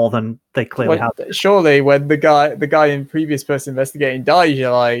more than they clearly have. Surely when the guy in previous person investigating dies,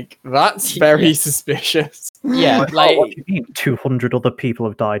 you're like, that's very suspicious. Yeah, like, what do you mean 200 other people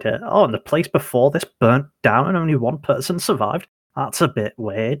have died here? Oh, and the place before this burnt down and only one person survived? That's a bit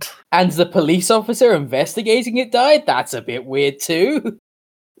weird. And the police officer investigating it died? That's a bit weird too.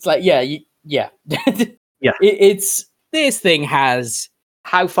 It's like, yeah. Yeah. It's this thing has...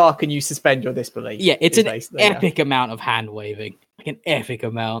 How far can you suspend your disbelief? Yeah, it's an epic amount of hand waving. Like an epic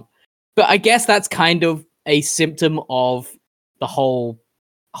amount. But I guess that's kind of a symptom of the whole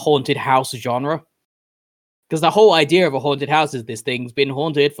haunted house genre. Because the whole idea of a haunted house is this thing's been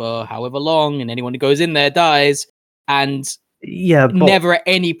haunted for however long, and anyone who goes in there dies. And never at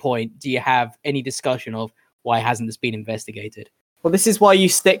any point do you have any discussion of why hasn't this been investigated. Well, this is why you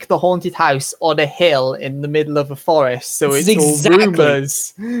stick the haunted house on a hill in the middle of a forest, so it's all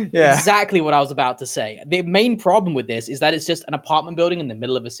rumours. Yeah, exactly what I was about to say. The main problem with this is that it's just an apartment building in the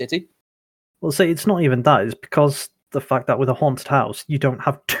middle of a city. Well, see, it's not even that. It's because the fact that with a haunted house, you don't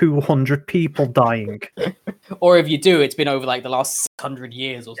have 200 people dying. Or if you do, it's been over like the last 600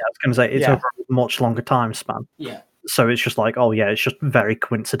 years or something. Yeah, I was going to say, it's over a much longer time span. Yeah. So it's just like, oh yeah, it's just very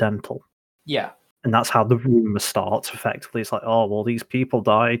coincidental. Yeah. And that's how the rumor starts, effectively. It's like, oh, well, these people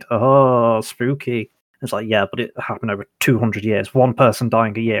died. Oh, spooky. It's like, yeah, but it happened over 200 years. One person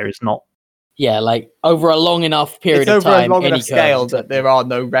dying a year is not... Yeah, like, over a long enough period of time. It's over a long enough scale that there are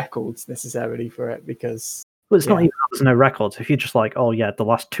no records necessarily for it, because... Well, it's not even that there's no records. If you're just like, oh, yeah, the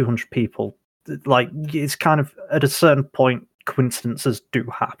last 200 people... Like, it's kind of, at a certain point, coincidences do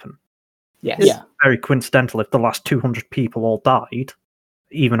happen. Yes. It's very coincidental if the last 200 people all died,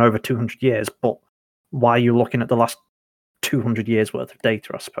 even over 200 years, but... Why are you looking at the last 200 years worth of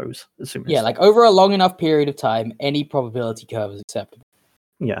data, I suppose? Like over a long enough period of time, any probability curve is acceptable.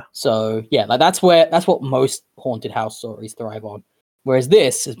 Yeah. So yeah, like that's what most haunted house stories thrive on. Whereas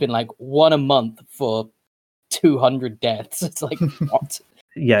this has been like one a month for 200 deaths. It's like, what?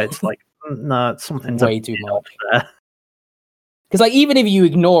 Yeah, it's like, no, something's way too much there. Because like even if you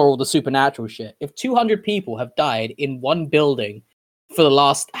ignore all the supernatural shit, if 200 people have died in one building for the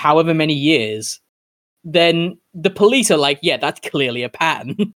last however many years, then the police are like, yeah, that's clearly a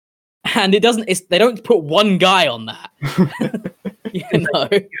pattern. And they don't put one guy on that. You know?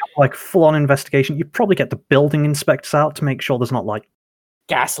 Like full-on investigation. You probably get the building inspectors out to make sure there's not like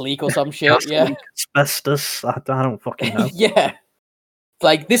gas leak or some shit. Leak, asbestos. I don't fucking know. Yeah.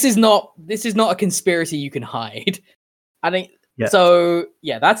 Like this is not a conspiracy you can hide. I think so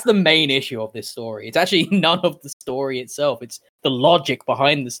that's the main issue of this story. It's actually none of the story itself. It's the logic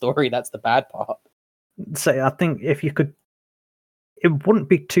behind the story that's the bad part. So I think if you could, it wouldn't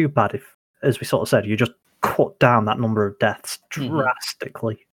be too bad if, as we sort of said, you just cut down that number of deaths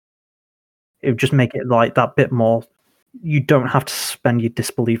drastically. It would just make it like that bit more. You don't have to suspend your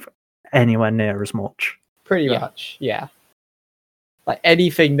disbelief anywhere near as much. Pretty much, yeah. Like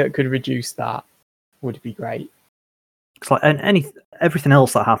anything that could reduce that would be great. It's like everything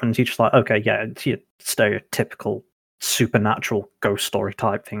else that happens, you're just like, okay, yeah, it's your stereotypical supernatural ghost story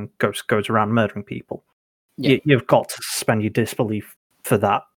type thing. Ghost goes around murdering people. Yeah. You've got to suspend your disbelief for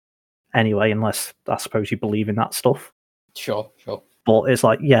that anyway, unless I suppose you believe in that stuff. Sure. But it's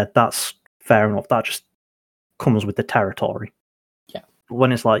like, yeah, that's fair enough. That just comes with the territory. Yeah. But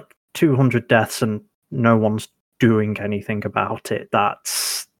when it's like 200 deaths and no one's doing anything about it,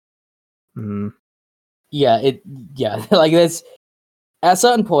 that's... yeah, like there's at a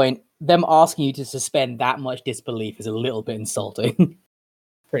certain point, them asking you to suspend that much disbelief is a little bit insulting.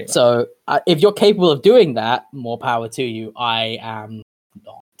 Pretty much. So if you're capable of doing that, more power to you. I am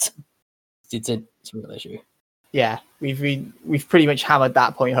not. It's a real issue. Yeah, we've pretty much hammered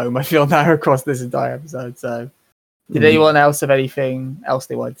that point home, I feel, now across this entire episode. So, did anyone else have anything else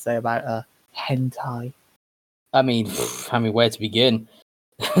they wanted to say about hentai? I mean, where to begin?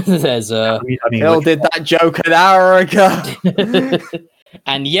 There's Phil did that joke an hour ago.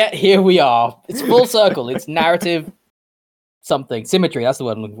 and yet here we are. It's full circle. It's narrative something. Symmetry, that's the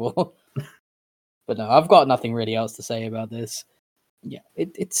word I'm looking for. But no, I've got nothing really else to say about this. Yeah,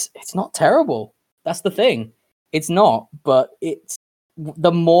 it's not terrible. That's the thing. It's not, but it's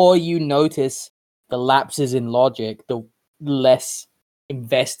the more you notice the lapses in logic, the less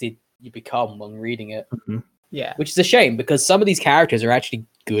invested you become when reading it. Mm-hmm. Yeah, which is a shame because some of these characters are actually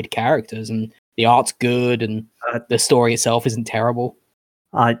good characters, and the art's good, and the story itself isn't terrible.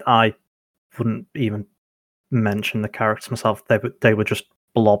 I wouldn't even mention the characters myself. They were just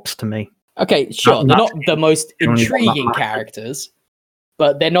blobs to me. Okay, sure, they're not the most intriguing characters,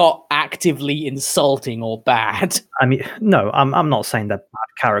 but they're not actively insulting or bad. I mean, no, I'm not saying they're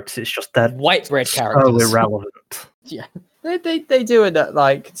bad characters. It's just they're white bread so characters. irrelevant. Yeah, they do enough.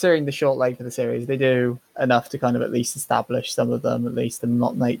 Like, considering the short length of the series, they do enough to kind of at least establish some of them, at least, and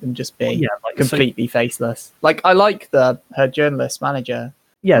not make them just be completely faceless. Like, I like her journalist manager,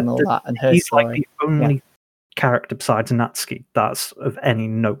 and all that, and her he's story. like the only character besides Natsuki that's of any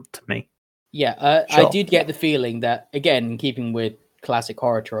note to me. Yeah, Sure. I did get the feeling that, again, in keeping with classic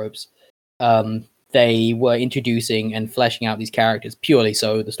horror tropes, they were introducing and fleshing out these characters purely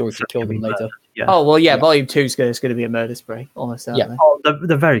so the story could kill them later. Yeah. Oh well, yeah. Volume 2 is going to be a murder spree, almost certainly.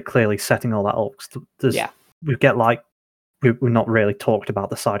 They're very clearly setting all that up. We get like we've not really talked about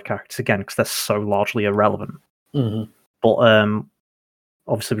the side characters again because they're so largely irrelevant. Mm-hmm. But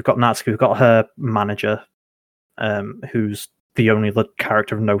obviously we've got Natsuki, we've got her manager, who's the only other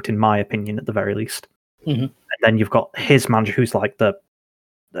character of note in my opinion, at the very least. Mm-hmm. And then you've got his manager, who's like the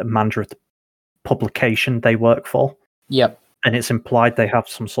manager of the publication they work for. Yep. And it's implied they have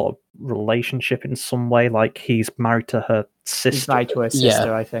some sort of relationship in some way, like he's married to her sister. He's married to her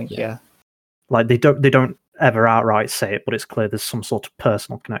sister, I think. Yeah. Like they don't ever outright say it, but it's clear there's some sort of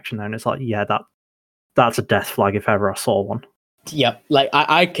personal connection there, and it's like, yeah, that's a death flag if ever I saw one. Yep. Like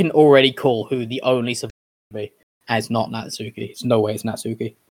I can already call who the only survivor will be, and it's not Natsuki. It's no way it's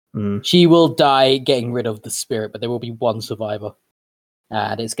Natsuki. She will die getting rid of the spirit, but there will be one survivor,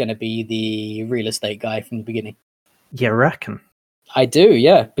 and it's going to be the real estate guy from the beginning. You reckon? I do,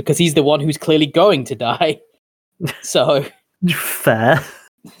 yeah, because he's the one who's clearly going to die. So fair.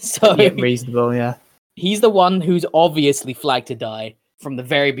 So Yeah, reasonable, yeah. He's the one who's obviously flagged to die from the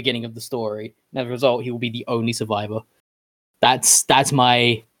very beginning of the story. And as a result, he will be the only survivor. That's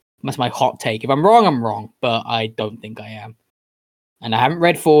my hot take. If I'm wrong, I'm wrong, but I don't think I am. And I haven't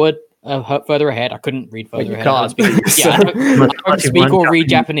read further ahead. I couldn't read further ahead. Can't. I don't speak or read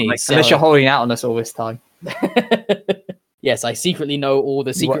Japanese. Unless you're holding out on us all this time. Yes, I secretly know all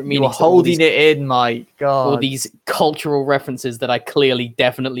the secret meanings. You were holding it in, my God. All these cultural references that I clearly,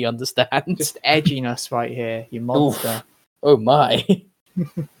 definitely understand. Just edging us right here, you monster. Oof. Oh my.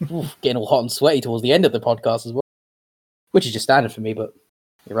 Oof, getting all hot and sweaty towards the end of the podcast as well. Which is just standard for me, but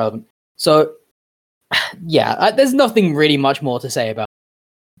irrelevant. So, yeah, there's nothing really much more to say about it.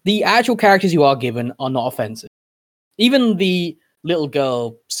 The actual characters you are given are not offensive. Even the little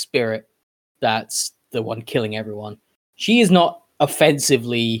girl spirit that's the one killing everyone, she is not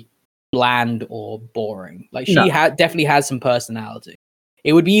offensively bland or boring. Like, she definitely has some personality.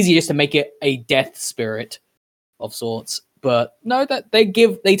 It would be easy just to make it a death spirit of sorts, but no, that they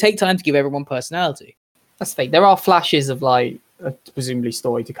take time to give everyone personality. That's the thing. There are flashes of like a presumably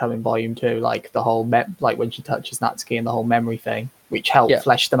story to come in volume 2, like the whole like when she touches Natsuki and the whole memory thing, which help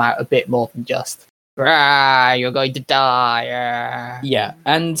flesh them out a bit more than just you're going to die. Yeah,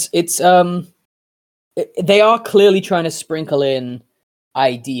 and it's they are clearly trying to sprinkle in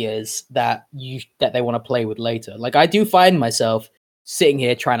ideas that they want to play with later. Like, I do find myself sitting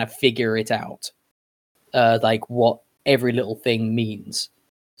here trying to figure it out, like what every little thing means.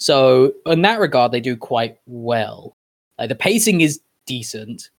 So in that regard, they do quite well. Like, the pacing is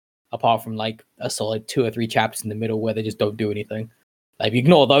decent, apart from like a solid 2 or 3 chapters in the middle where they just don't do anything. Like, if you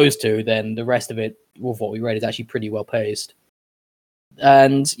ignore those 2, then the rest of it, with what we read, is actually pretty well paced.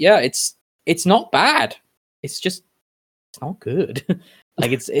 And yeah, it's not bad. It's not good.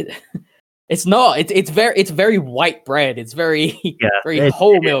 Like, it's not. It's very white bread. It's very very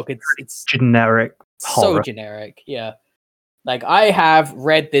whole milk. It's generic horror. So generic. Yeah. Like, I have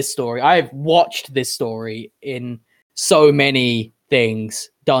read this story. I've watched this story in so many things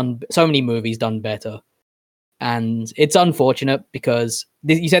done, so many movies done better. And it's unfortunate because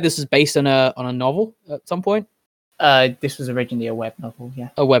you said this was based on a novel at some point? This was originally a web novel, yeah.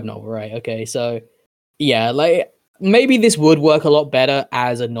 A web novel, right. Okay, so yeah, like maybe this would work a lot better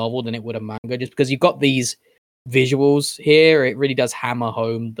as a novel than it would a manga, just because you've got these visuals here. It really does hammer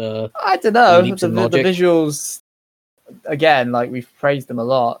home the I don't know. leaps The in logic. visuals, again, like we've praised them a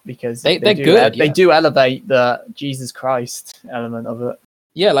lot because They're do, good, They yeah. do elevate the Jesus Christ element of it.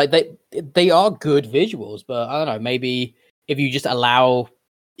 Yeah, like they are good visuals, but I don't know, maybe if you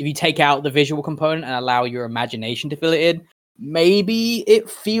take out the visual component and allow your imagination to fill it in, maybe it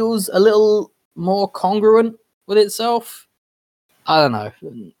feels a little more congruent with itself. I don't know,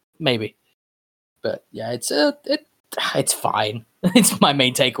 maybe. But yeah, it's fine. It's my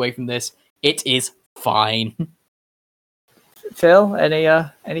main takeaway from this. It is fine. Phil,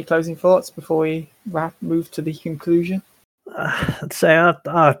 any closing thoughts before we move to the conclusion? I'd say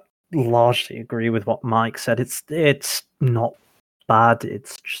I largely agree with what Mike said. It's not bad.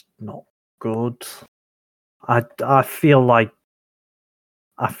 It's just not good. I feel like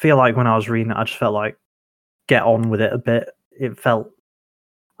when I was reading it, I just felt like get on with it a bit. It felt,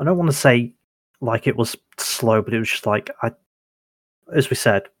 I don't want to say like it was slow, but it was just like as we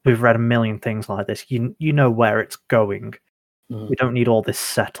said, we've read a million things like this. You know where it's going. We don't need all this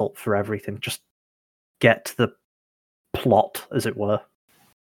setup for everything. Just get to the plot, as it were.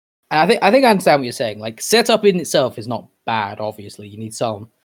 I think I understand what you're saying. Like, setup in itself is not bad. Obviously, you need some,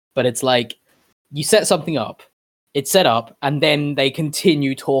 but it's like you set something up, it's set up, and then they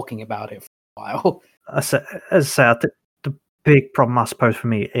continue talking about it for a while. As I say, the big problem, I suppose, for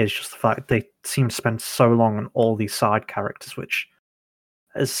me is just the fact they seem to spend so long on all these side characters, which,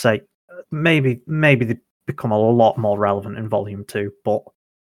 as I say, maybe they become a lot more relevant in Volume 2, but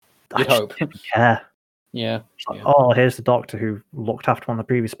I just didn't care. Yeah. Like, oh, here's the doctor who looked after one of the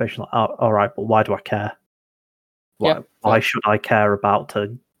previous patients. Like, oh, all right, but why do I care? Why should I care about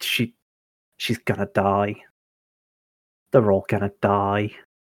her? She's gonna die. They're all gonna die.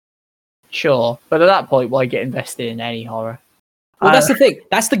 Sure, but at that point, why get invested in any horror? Well, that's the thing.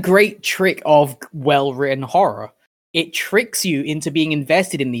 That's the great trick of well-written horror. It tricks you into being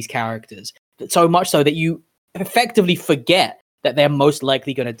invested in these characters so much so that you effectively forget that they're most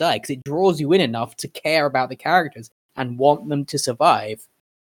likely going to die, because it draws you in enough to care about the characters and want them to survive.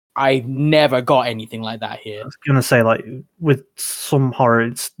 I've never got anything like that here. I was going to say, like, with some horror,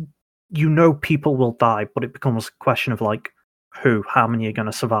 it's, people will die, but it becomes a question of, like, who, how many are going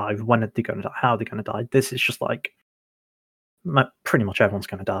to survive, when are they going to die, how are they going to die. This is just like, pretty much everyone's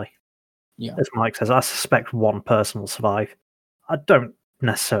going to die. Yeah. As Mike says, I suspect one person will survive. I don't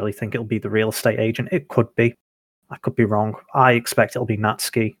necessarily think it'll be the real estate agent. It could be. I could be wrong. I expect it'll be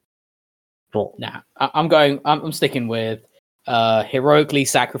Natsuki. But nah, I'm sticking with heroically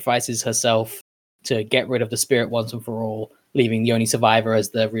sacrifices herself to get rid of the spirit once and for all, leaving the only survivor as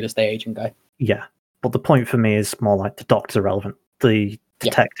the real estate agent guy. Yeah. But the point for me is more like the doctor's irrelevant. The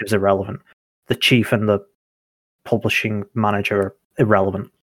detective's irrelevant. The chief and the publishing manager are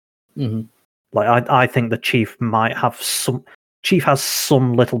irrelevant. Mm-hmm. Like, I think the chief might have some... Chief has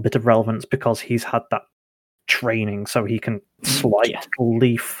some little bit of relevance because he's had that training, so he can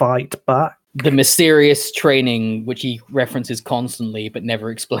slightly fight back. The mysterious training, which he references constantly but never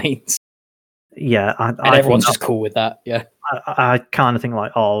explains. Yeah, and everyone's just cool with that. Yeah, I kind of think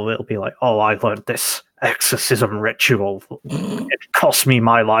like, oh, it'll be like, oh, I learned this exorcism ritual. It cost me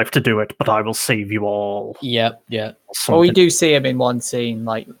my life to do it, but I will save you all. Yeah. Well, we do see him in one scene,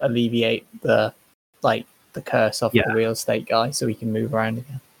 like alleviate the curse of the real estate guy, so he can move around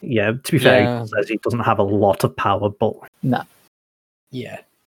again. Yeah, to be fair, he says he doesn't have a lot of power, but no. Yeah,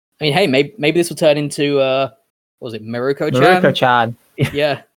 I mean, hey, maybe this will turn into what was it, Miruko-chan? Miruko-chan.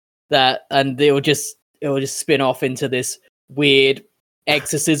 Yeah, that, and it will just spin off into this weird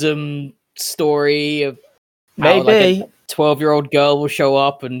exorcism story of how, maybe like, a 12-year-old girl will show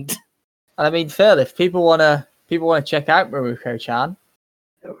up. And I mean, Phil, if people wanna check out Miruko-chan,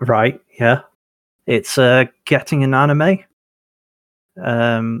 right? Yeah, it's getting an anime.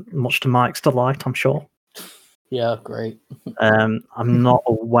 Much to Mike's delight, I'm sure. Yeah, great. I'm not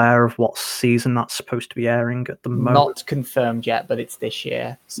aware of what season that's supposed to be airing at the moment. Not confirmed yet, but it's this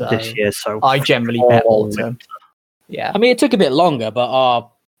year. So I generally bet autumn. Yeah, I mean, it took a bit longer, but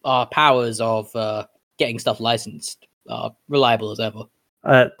our powers of getting stuff licensed are reliable as ever.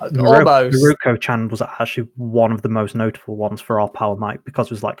 Miruko-chan was actually one of the most notable ones for our Power Mike, because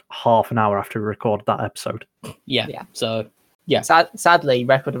it was like half an hour after we recorded that episode. Yeah. So Yeah. Sadly,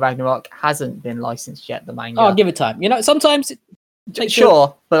 Record of Ragnarok hasn't been licensed yet, the manga. Oh, give it time. Sometimes...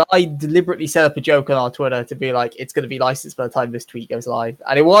 Sure, but I deliberately set up a joke on our Twitter to be like, it's going to be licensed by the time this tweet goes live.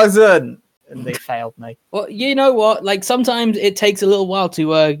 And it wasn't! And they failed me. Well, you know what? Like, sometimes it takes a little while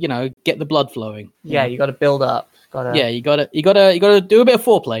to, get the blood flowing. Yeah, you got to build up. Yeah, you gotta do a bit of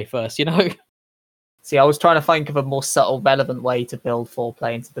foreplay first, See, I was trying to think of a more subtle, relevant way to build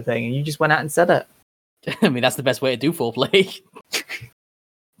foreplay into the thing, and you just went out and said it. I mean, that's the best way to do foreplay.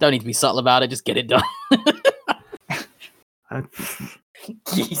 Don't need to be subtle about it, just get it done.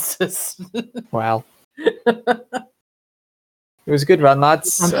 Jesus. Wow. It was a good run,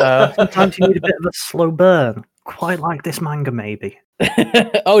 lads. Sometimes you need a bit of a slow burn. Quite like this manga, maybe.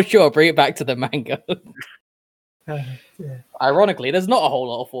 Oh, sure, bring it back to the manga. Yeah. Ironically, there's not a whole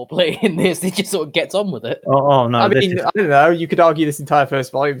lot of foreplay in this. It just sort of gets on with it. Oh no! I mean, I don't know. You could argue this entire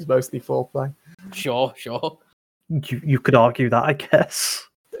first volume is mostly foreplay. Sure. You could argue that, I guess.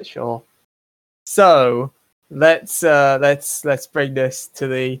 Sure. So let's bring this to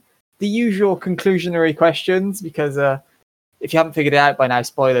the usual conclusionary questions, because if you haven't figured it out by now,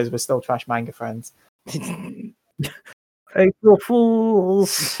 spoilers, we're still trash manga friends. April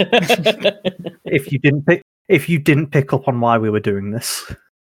Fools! If you didn't pick up on why we were doing this,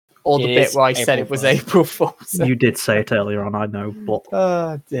 or the bit where I said it was April Fool's. You did say it earlier on, I know,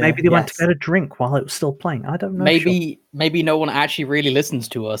 but maybe they went to get a drink while it was still playing. I don't know. Maybe no one actually really listens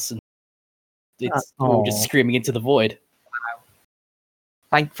to us, and it's we're all just screaming into the void.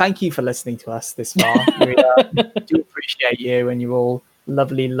 Thank you for listening to us this far. We do appreciate you, and you're all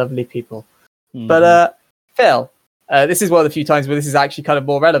lovely, lovely people. Mm-hmm. But Phil, this is one of the few times where this is actually kind of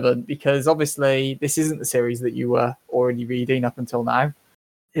more relevant, because obviously this isn't the series that you were already reading up until now.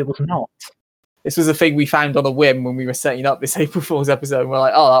 It was not. This was a thing we found on a whim when we were setting up this April Fool's episode, and we're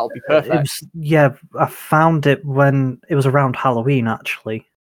like, oh, that'll be perfect. I found it when it was around Halloween, actually.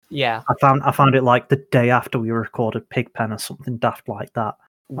 Yeah. I found it like the day after we recorded Pigpen or something daft like that.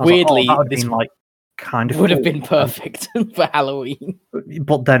 Weirdly, this kind of would have been perfect for Halloween.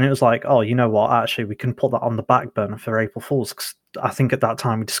 But then it was like, oh, you know what? Actually, we can put that on the back burner for April Fool's. Cause I think at that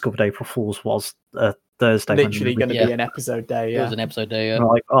time we discovered April Fool's was Thursday. Literally going to be an episode day. Yeah. It was an episode day. Yeah. And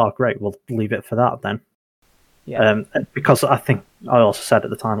we're like, oh, great, we'll leave it for that then. Yeah. Because I think I also said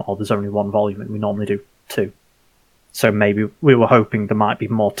at the time, oh, there's only one volume and we normally do two. So maybe we were hoping there might be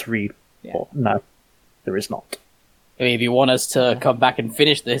more to read, but no, there is not. I mean, if you want us to come back and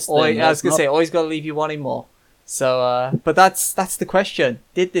finish this, then I was going to say, always got to leave you wanting more. So, but that's the question.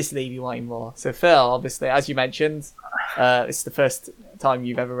 Did this leave you wanting more? So, Phil, obviously, as you mentioned, it's the first time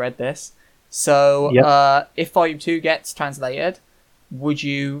you've ever read this. So, if Volume 2 gets translated, would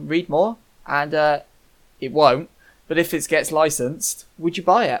you read more? And it won't. But if it gets licensed, would you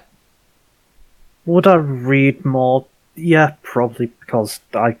buy it? Would I read more? Yeah, probably, because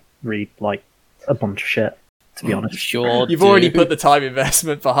I read, like, a bunch of shit, to be honest. Sure. You've already put the time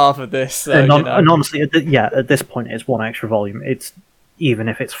investment for half of this. So, and honestly, at this point, it's one extra volume. It's even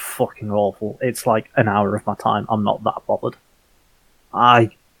if it's fucking awful, it's like an hour of my time. I'm not that bothered.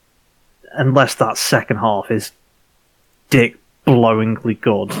 Unless that second half is dick-blowingly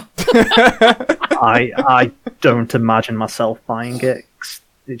good, I don't imagine myself buying it.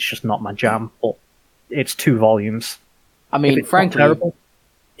 It's just not my jam. But it's 2 volumes. I mean, frankly,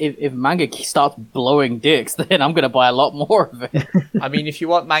 if manga starts blowing dicks, then I'm going to buy a lot more of it. I mean, if you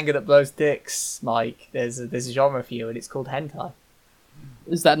want manga that blows dicks, Mike, there's a genre for you, and it's called hentai.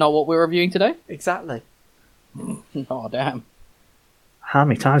 Is that not what we're reviewing today? Exactly. Oh, damn. How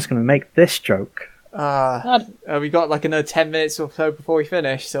many times can we make this joke? We got like another 10 minutes or so before we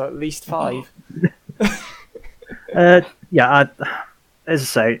finish, so at least 5. As I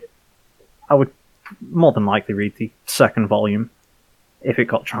say, I would more than likely read the second volume if it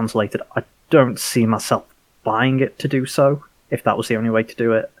got translated. I don't see myself buying it to do so, if that was the only way to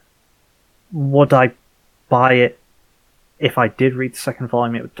do it. Would I buy it if I did read the second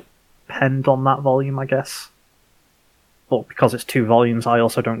volume? It would depend on that volume, I guess. But because it's 2 volumes, I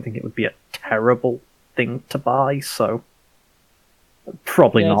also don't think it would be a terrible thing to buy, so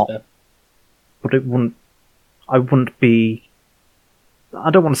probably not. But it wouldn't. I wouldn't be. I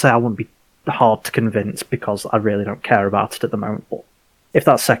don't want to say I wouldn't be hard to convince, because I really don't care about it at the moment. But if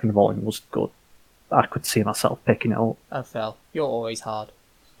that second volume was good, I could see myself picking it up. Oh, Phil, you're always hard.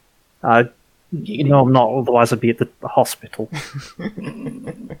 No, I'm not. Otherwise, I'd be at the hospital.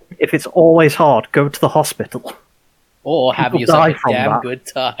 If it's always hard, go to the hospital. Or have yourself a damn good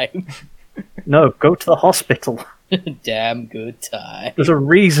time. No, go to the hospital. Damn good time. There's a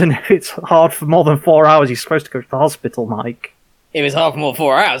reason if it's hard for more than 4 hours, you're supposed to go to the hospital, Mike. If it's hard for more than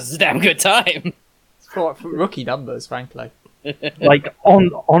 4 hours, it's a damn good time. It's for rookie numbers, frankly. Like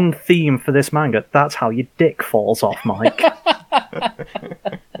on theme for this manga, that's how your dick falls off, Mike.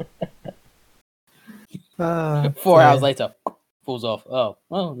 4 hours later, falls off. Oh,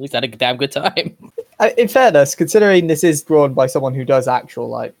 well, at least I had a damn good time. In fairness, considering this is drawn by someone who does actual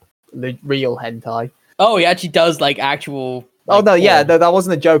like real hentai. Oh, he actually does like actual. Oh Like, no, yeah, porn. no, that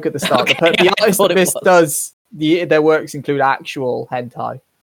wasn't a joke at the start. Okay, The I artist thought of it this was. does their works include actual hentai.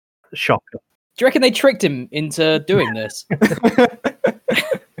 Shocker. Do you reckon they tricked him into doing this?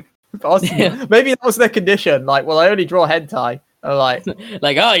 Awesome. Yeah. Maybe that was their condition. Like, well, I only draw hentai. I'm like,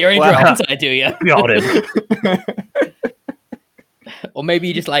 Like, oh, you're only Wow. drawing hentai, do you? Got him. Or maybe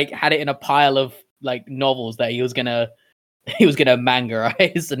he just like had it in a pile of like novels that he was gonna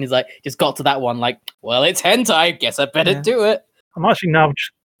mangaize, and he's like, just got to that one, like, well, it's hentai. Guess I better Yeah. do it. I'm actually now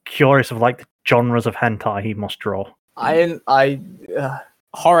just curious of like the genres of hentai he must draw. I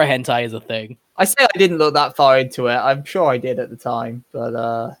Horror hentai is a thing. say I didn't look that far into it. I'm sure I did at the time,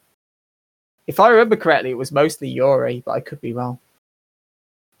 but if I remember correctly, it was mostly Yuri, but I could be wrong.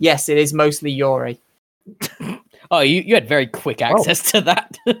 Yes, it is mostly Yuri. Oh, you had very quick access to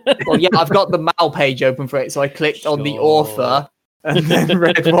that. Well, yeah, I've got the Mal page open for it, so I clicked on the Sure. author and then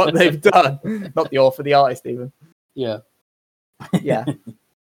read what they've done. Not the author, the artist, even. Yeah. Yeah.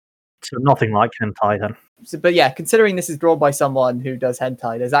 So nothing like hentai then. So, but yeah, considering this is drawn by someone who does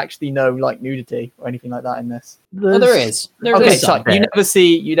hentai, there's actually no like nudity or anything like that in this. Oh, there is. There Okay, is so some. you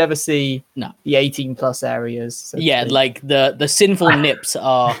never see No. the 18 plus areas. So to Yeah, speak. like the sinful nips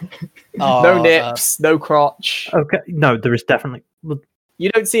are no nips, no crotch. Okay, no, there is definitely. You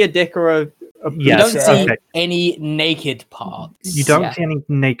don't see a dick or a You Yes, don't see okay. any naked parts. You don't Yeah. see any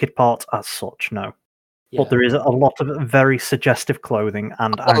naked parts as such, no. Yeah. But there is a lot of very suggestive clothing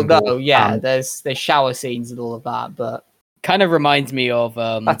and Oh angles. no, yeah, and- there's shower scenes and all of that, but Kind of reminds me of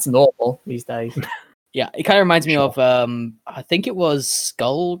that's normal these days. yeah, it kind of reminds me Sure. of I think it was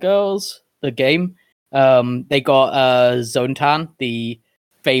Skullgirls, the game. They got Zontan, the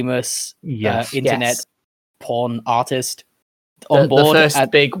famous Yes. internet Yes. porn artist, The, on board. the first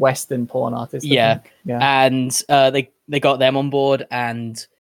and, big Western porn artist. I Yeah. think. Yeah. and they got them on board, and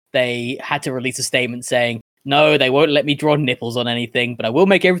they had to release a statement saying, no, they won't let me draw nipples on anything, but I will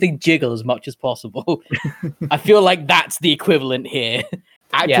make everything jiggle as much as possible. I feel like that's the equivalent here.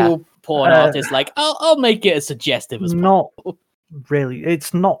 Actual porn artists, like, I'll make it as suggestive as Not possible. really.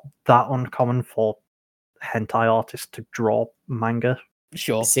 It's not that uncommon for hentai artists to draw manga.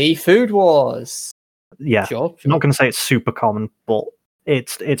 Sure, See, Food Wars. Yeah, sure. I'm not going to say it's super common, but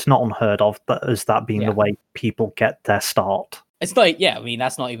it's not unheard of as that being Yeah. the way people get their start. It's like, yeah, I mean,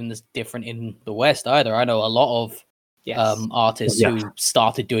 that's not even this different in the West either. I know a lot of Yes. artists Yeah. who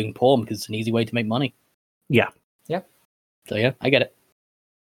started doing porn because it's an easy way to make money. Yeah. Yep. So yeah, I get it.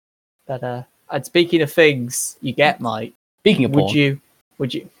 But and speaking of things you get, Mike, Speaking of porn,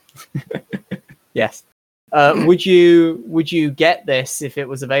 would you yes. Would you get this if it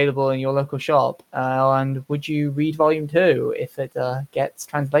was available in your local shop? And would you read volume 2 if it gets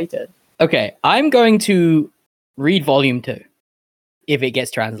translated? okay, I'm going to read volume 2 if it gets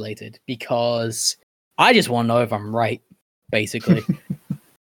translated because I just want to know if I'm right, basically.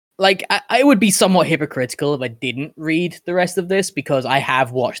 Like, I would be somewhat hypocritical if I didn't read the rest of this because I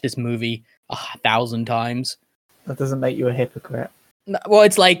have watched this movie 1,000 times. That doesn't make you a hypocrite. Well,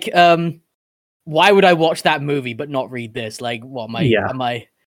 it's like, why would I watch that movie but not read this? Like, what Yeah. am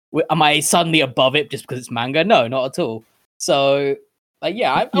I suddenly above it just because it's manga? No, not at all. So, like,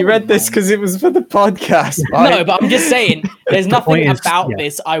 yeah, I You read wouldn't this mind. because it was for the podcast, No, right? but I'm just saying, there's The nothing point is, about yeah.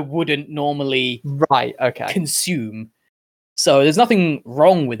 this I wouldn't normally Right, okay. consume. So there's nothing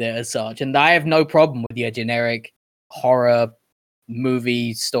wrong with it as such, and I have no problem with your generic horror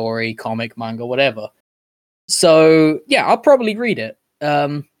movie, story, comic, manga, whatever. So yeah, I'll probably read it.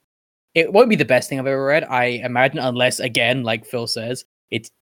 It won't be the best thing I've ever read, I imagine, unless again, like Phil says, it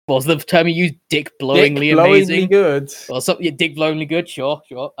was the term you used, dick blowingly amazing. good. Well, something yeah, dick blowingly good, sure.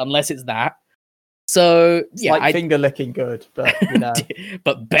 Unless it's that. So It's yeah, like finger licking good, but you know,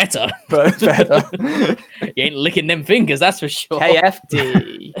 but better. but better. You ain't licking them fingers, that's for sure.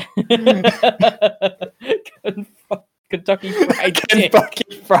 KFD. Kentucky Fried Dick.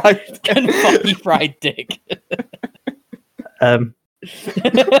 Kentucky Fried. Kentucky Fried Dick.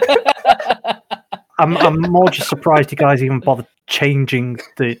 I'm more just surprised you guys even bothered changing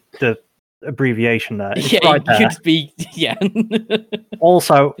the abbreviation there. It's Yeah, right it there. could be. Yeah.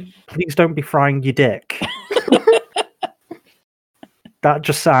 Also, please don't be frying your dick. That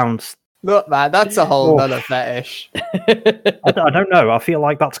just sounds. Look, man, that's a whole Oh. nother fetish. I don't know. I feel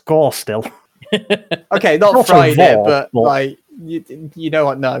like that's gore still. Okay, not Also fried it, raw, but but- like You know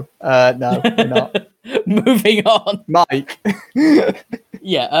what? No, no, we're not. Moving on. Mike.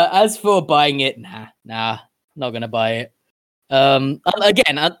 Yeah. As for buying it, nah, not gonna buy it.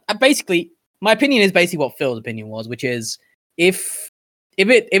 Again, I basically, my opinion is basically what Phil's opinion was, which is if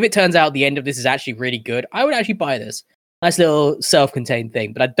it turns out the end of this is actually really good, I would actually buy this. Nice little self-contained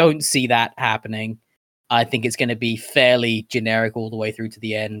thing, but I don't see that happening. I think it's going to be fairly generic all the way through to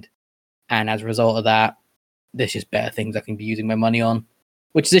the end, and as a result of that, there's just better things I can be using my money on,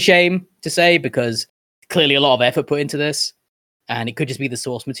 which is a shame to say because clearly a lot of effort put into this, and it could just be the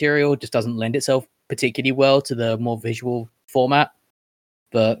source material just doesn't lend itself particularly well to the more visual format,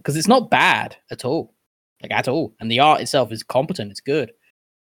 but because it's not bad at all, and the art itself is competent, it's good.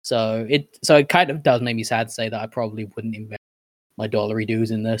 So it kind of does make me sad to say that I probably wouldn't invest my dollary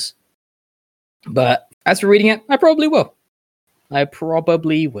dues in this. But as for reading it, I probably will.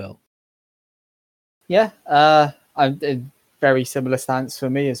 Yeah, I'm in very similar stance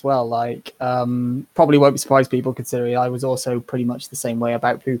for me as well. Like, probably won't surprise people considering I was also pretty much the same way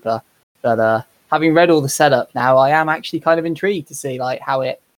about Pooper. But having read all the setup now, I am actually kind of intrigued to see like how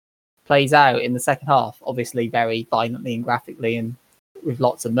it plays out in the second half. Obviously, very violently and graphically, and with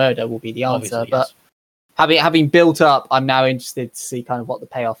lots of murder will be the answer. Obviously, but yes. having built up, I'm now interested to see kind of what the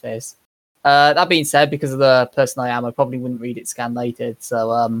payoff is. That being said, because of the person I am, I probably wouldn't read it scanlated.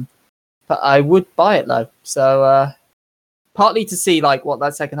 So, but I would buy it though. So, partly to see like what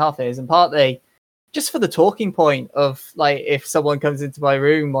that second half is, and partly just for the talking point of like if someone comes into my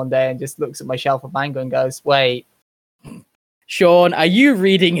room one day and just looks at my shelf of manga and goes, "Wait, Sean, are you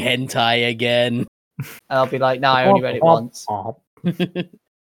reading hentai again?" And I'll be like, "No, I only read it once."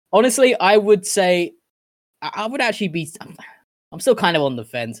 Honestly, I would say I would actually be. I'm still kind of on the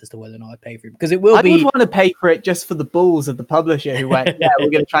fence as to whether or not I pay for it because it will I be. would want to pay for it just for the balls of the publisher who went, "Yeah, we're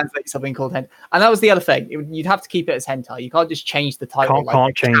going to translate something called hentai." And that was the other thing; you'd have to keep it as hentai. You can't just change the title.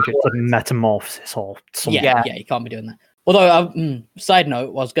 Can't change it to metamorphosis or something. Yeah, you can't be doing that. Although, side note,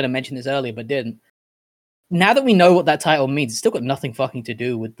 I was going to mention this earlier, but didn't. Now that we know what that title means, it's still got nothing fucking to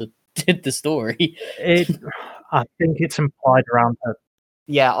do with the story. I think it's implied around her.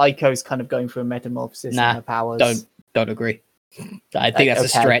 Yeah, Aiko's kind of going through a metamorphosis in her powers. Don't agree. I think that's a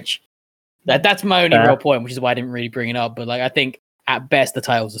stretch. That's my only real point, which is why I didn't really bring it up. But like, I think at best the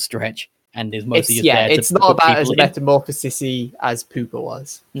title's a stretch, and is mostly just there it's to not put about as people in. metamorphosis-y as Pooper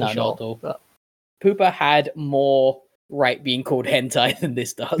was. No, sure, not at all. But Pooper had more right being called hentai than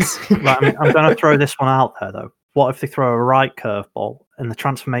this does. Right, I mean, I'm going to throw this one out there though. What if they throw a right curveball and the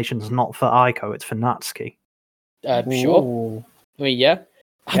transformation's not for Aiko, it's for Natsuki? Sure. Ooh. I mean, yeah.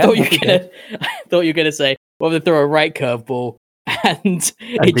 I Yeah, thought you that'd were gonna say, well, they throw a right curveball and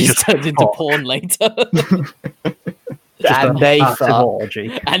it they just just turns into fuck. porn later. And they Massive fuck.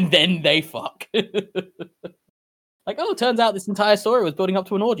 orgy. And then they fuck. Like, oh, it turns out this entire story was building up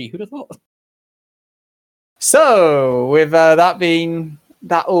to an orgy. Who'd have thought? So, with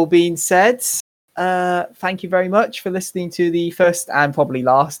that all being said, thank you very much for listening to the first and probably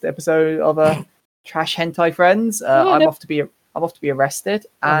last episode of Trash Hentai Friends. I'm off to be arrested,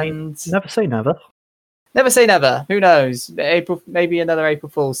 I and mean, never say never. never say never. Who knows? Maybe another April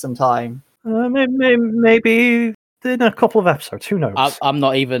Fool's sometime. Maybe in a couple of episodes. Who knows? I'm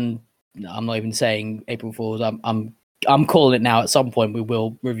not even saying April Fools. I'm calling it now. At some point, we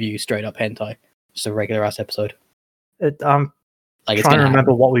will review straight up hentai, just a regular ass episode. I'm Like, it's trying to gonna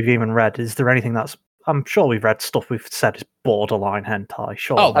remember happen. what we've even read. Is there anything that's? I'm sure we've read stuff we've said is borderline hentai.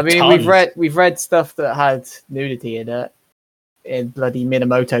 Sure. Oh, I mean, tons. we've read stuff that had nudity in it, in bloody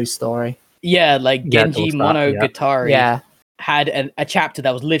Minamoto's story. Yeah, like Yeah, there Genji was that, yeah. Monogatari Yeah, had a chapter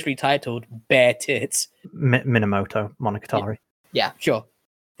that was literally titled "Bare Tits." Minamoto Monogatari. Sure.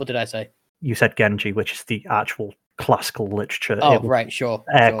 What did I say? You said Genji, which is the actual classical literature. Oh, it was right, sure.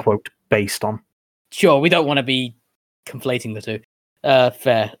 air sure. quote based on. Sure, we don't want to be conflating the two.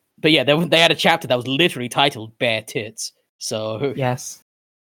 Fair. But yeah, they had a chapter that was literally titled "Bare Tits." So yes.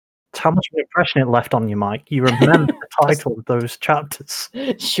 It's how much of an impression it left on you, Mike. You remember the title of those chapters.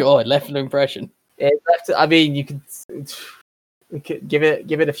 sure, it left an impression. It left, I mean, you could give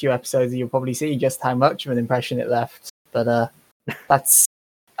it a few episodes, and you'll probably see just how much of an impression it left. But that's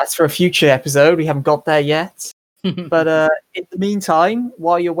for a future episode. We haven't got there yet. But in the meantime,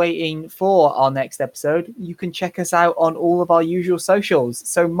 while you're waiting for our next episode, you can check us out on all of our usual socials.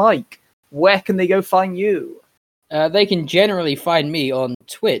 So, Mike, where can they go find you? They can generally find me on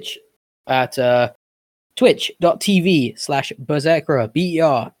Twitch at twitch.tv/Berserker,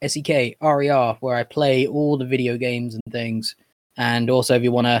 BERSEKRER, where I play all the video games and things. And also, if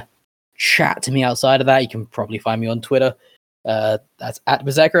you want to chat to me outside of that, you can probably find me on Twitter. That's at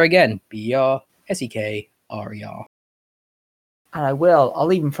Berserker again, BERSEKRER. And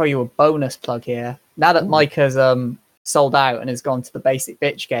I'll even throw you a bonus plug here. Now that Mike has sold out and has gone to the basic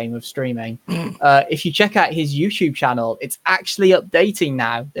bitch game of streaming, if you check out his YouTube channel, it's actually updating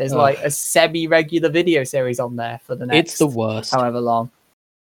now. There's like a semi-regular video series on there for the next It's the worst. however long.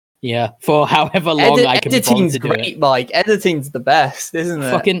 Yeah, for however long I can be bothered editing's to do great, it. Mike. Editing's the best, isn't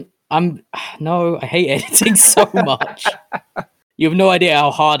it? I hate editing so much. You have no idea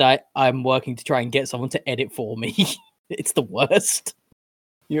how hard I'm working to try and get someone to edit for me. It's the worst.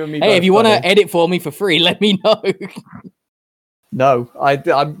 You and me Hey, both, if you want to buddy. edit for me for free, let me know. No,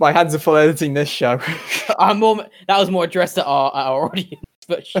 my hands are full editing this show. That was more addressed at our audience,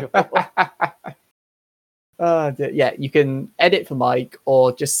 but sure. Yeah, you can edit for Mike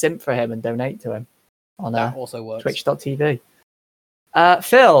or just simp for him and donate to him on That also works. twitch.tv.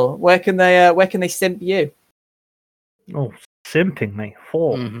 Phil, where can they simp you? Oh, simping me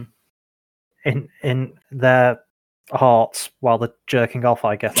for Mhm. in their hearts while they're jerking off.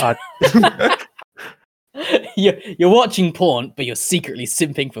 I guess. You're watching porn, but you're secretly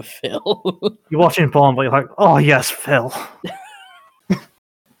simping for Phil. You're watching porn, but you're like, oh yes, Phil.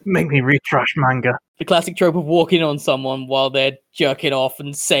 Make me read trash manga. The classic trope of walking on someone while they're jerking off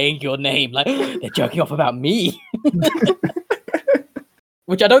and saying your name, like they're jerking off about me.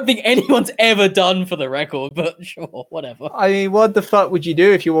 Which I don't think anyone's ever done for the record, but sure, whatever. I mean, what the fuck would you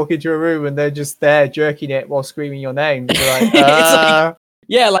do if you walk into a room and they're just there jerking it while screaming your name? You're like, It's like-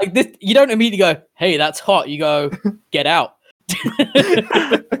 Yeah, like this. You don't immediately go, "Hey, that's hot." You go, "Get out."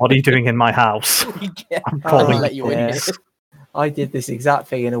 What are you doing in my house? Yeah, I'm I'll calling let you in here. yes. I did this exact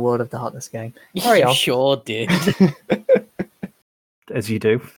thing in a World of Darkness game. You Carry on. sure did, As you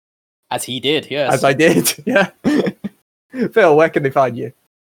do. as he did. Yes. As I did, yeah. Phil, where can they find you?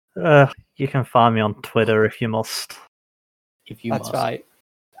 You can find me on Twitter if you must. If you That's must. right.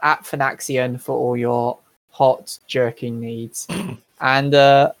 At Phonaxian for all your hot jerking needs. And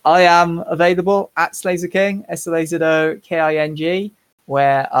I am available at Slazer King, SLAZERKING,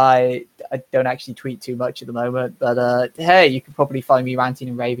 where I don't actually tweet too much at the moment, but hey, you can probably find me ranting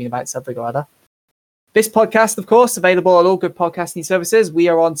and raving about something or other. This podcast, of course, available on all good podcasting services. We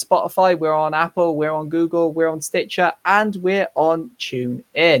are on Spotify, we're on Apple, we're on Google, we're on Stitcher, and we're on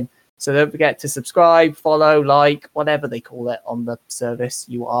TuneIn. So don't forget to subscribe, follow, like, whatever they call it on the service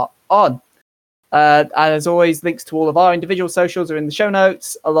you are on. And as always, links to all of our individual socials are in the show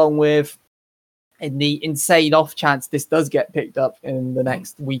notes, along with, in the insane off chance this does get picked up in the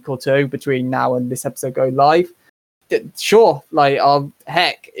next week or two between now and this episode going live. Sure, like,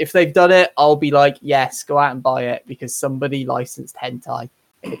 heck, if they've done it, I'll be like, yes, go out and buy it because somebody licensed hentai.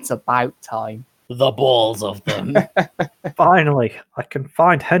 It's about time. The balls of them. Finally, I can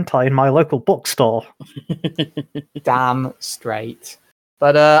find hentai in my local bookstore. Damn straight.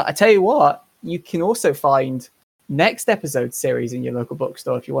 But I tell you what, you can also find next episode series in your local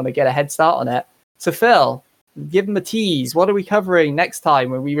bookstore if you want to get a head start on it. So Phil, give them a tease. What are we covering next time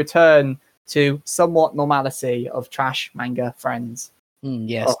when we return to somewhat normality of trash manga friends?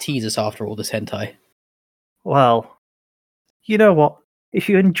 Yes, tease us after all this hentai. Well, you know what? If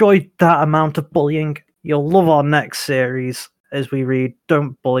you enjoyed that amount of bullying, you'll love our next series as we read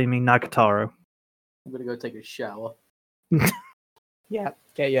Don't Bully Me Nagatoro. I'm gonna go take a shower. Yeah,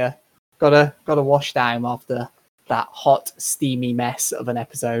 get your gotta wash down after that hot, steamy mess of an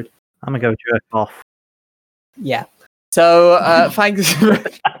episode. I'm gonna go jerk off. Yeah. So thanks.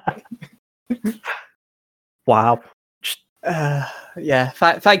 Wow.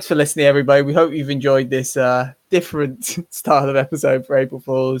 Thanks for listening, everybody. We hope you've enjoyed this different style of episode for April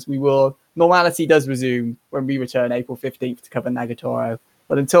Fools. Normality does resume when we return April 15th to cover Nagatoro.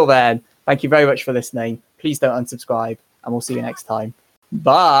 But until then, thank you very much for listening. Please don't unsubscribe, and we'll see you next time.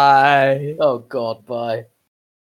 Bye. Oh God, bye.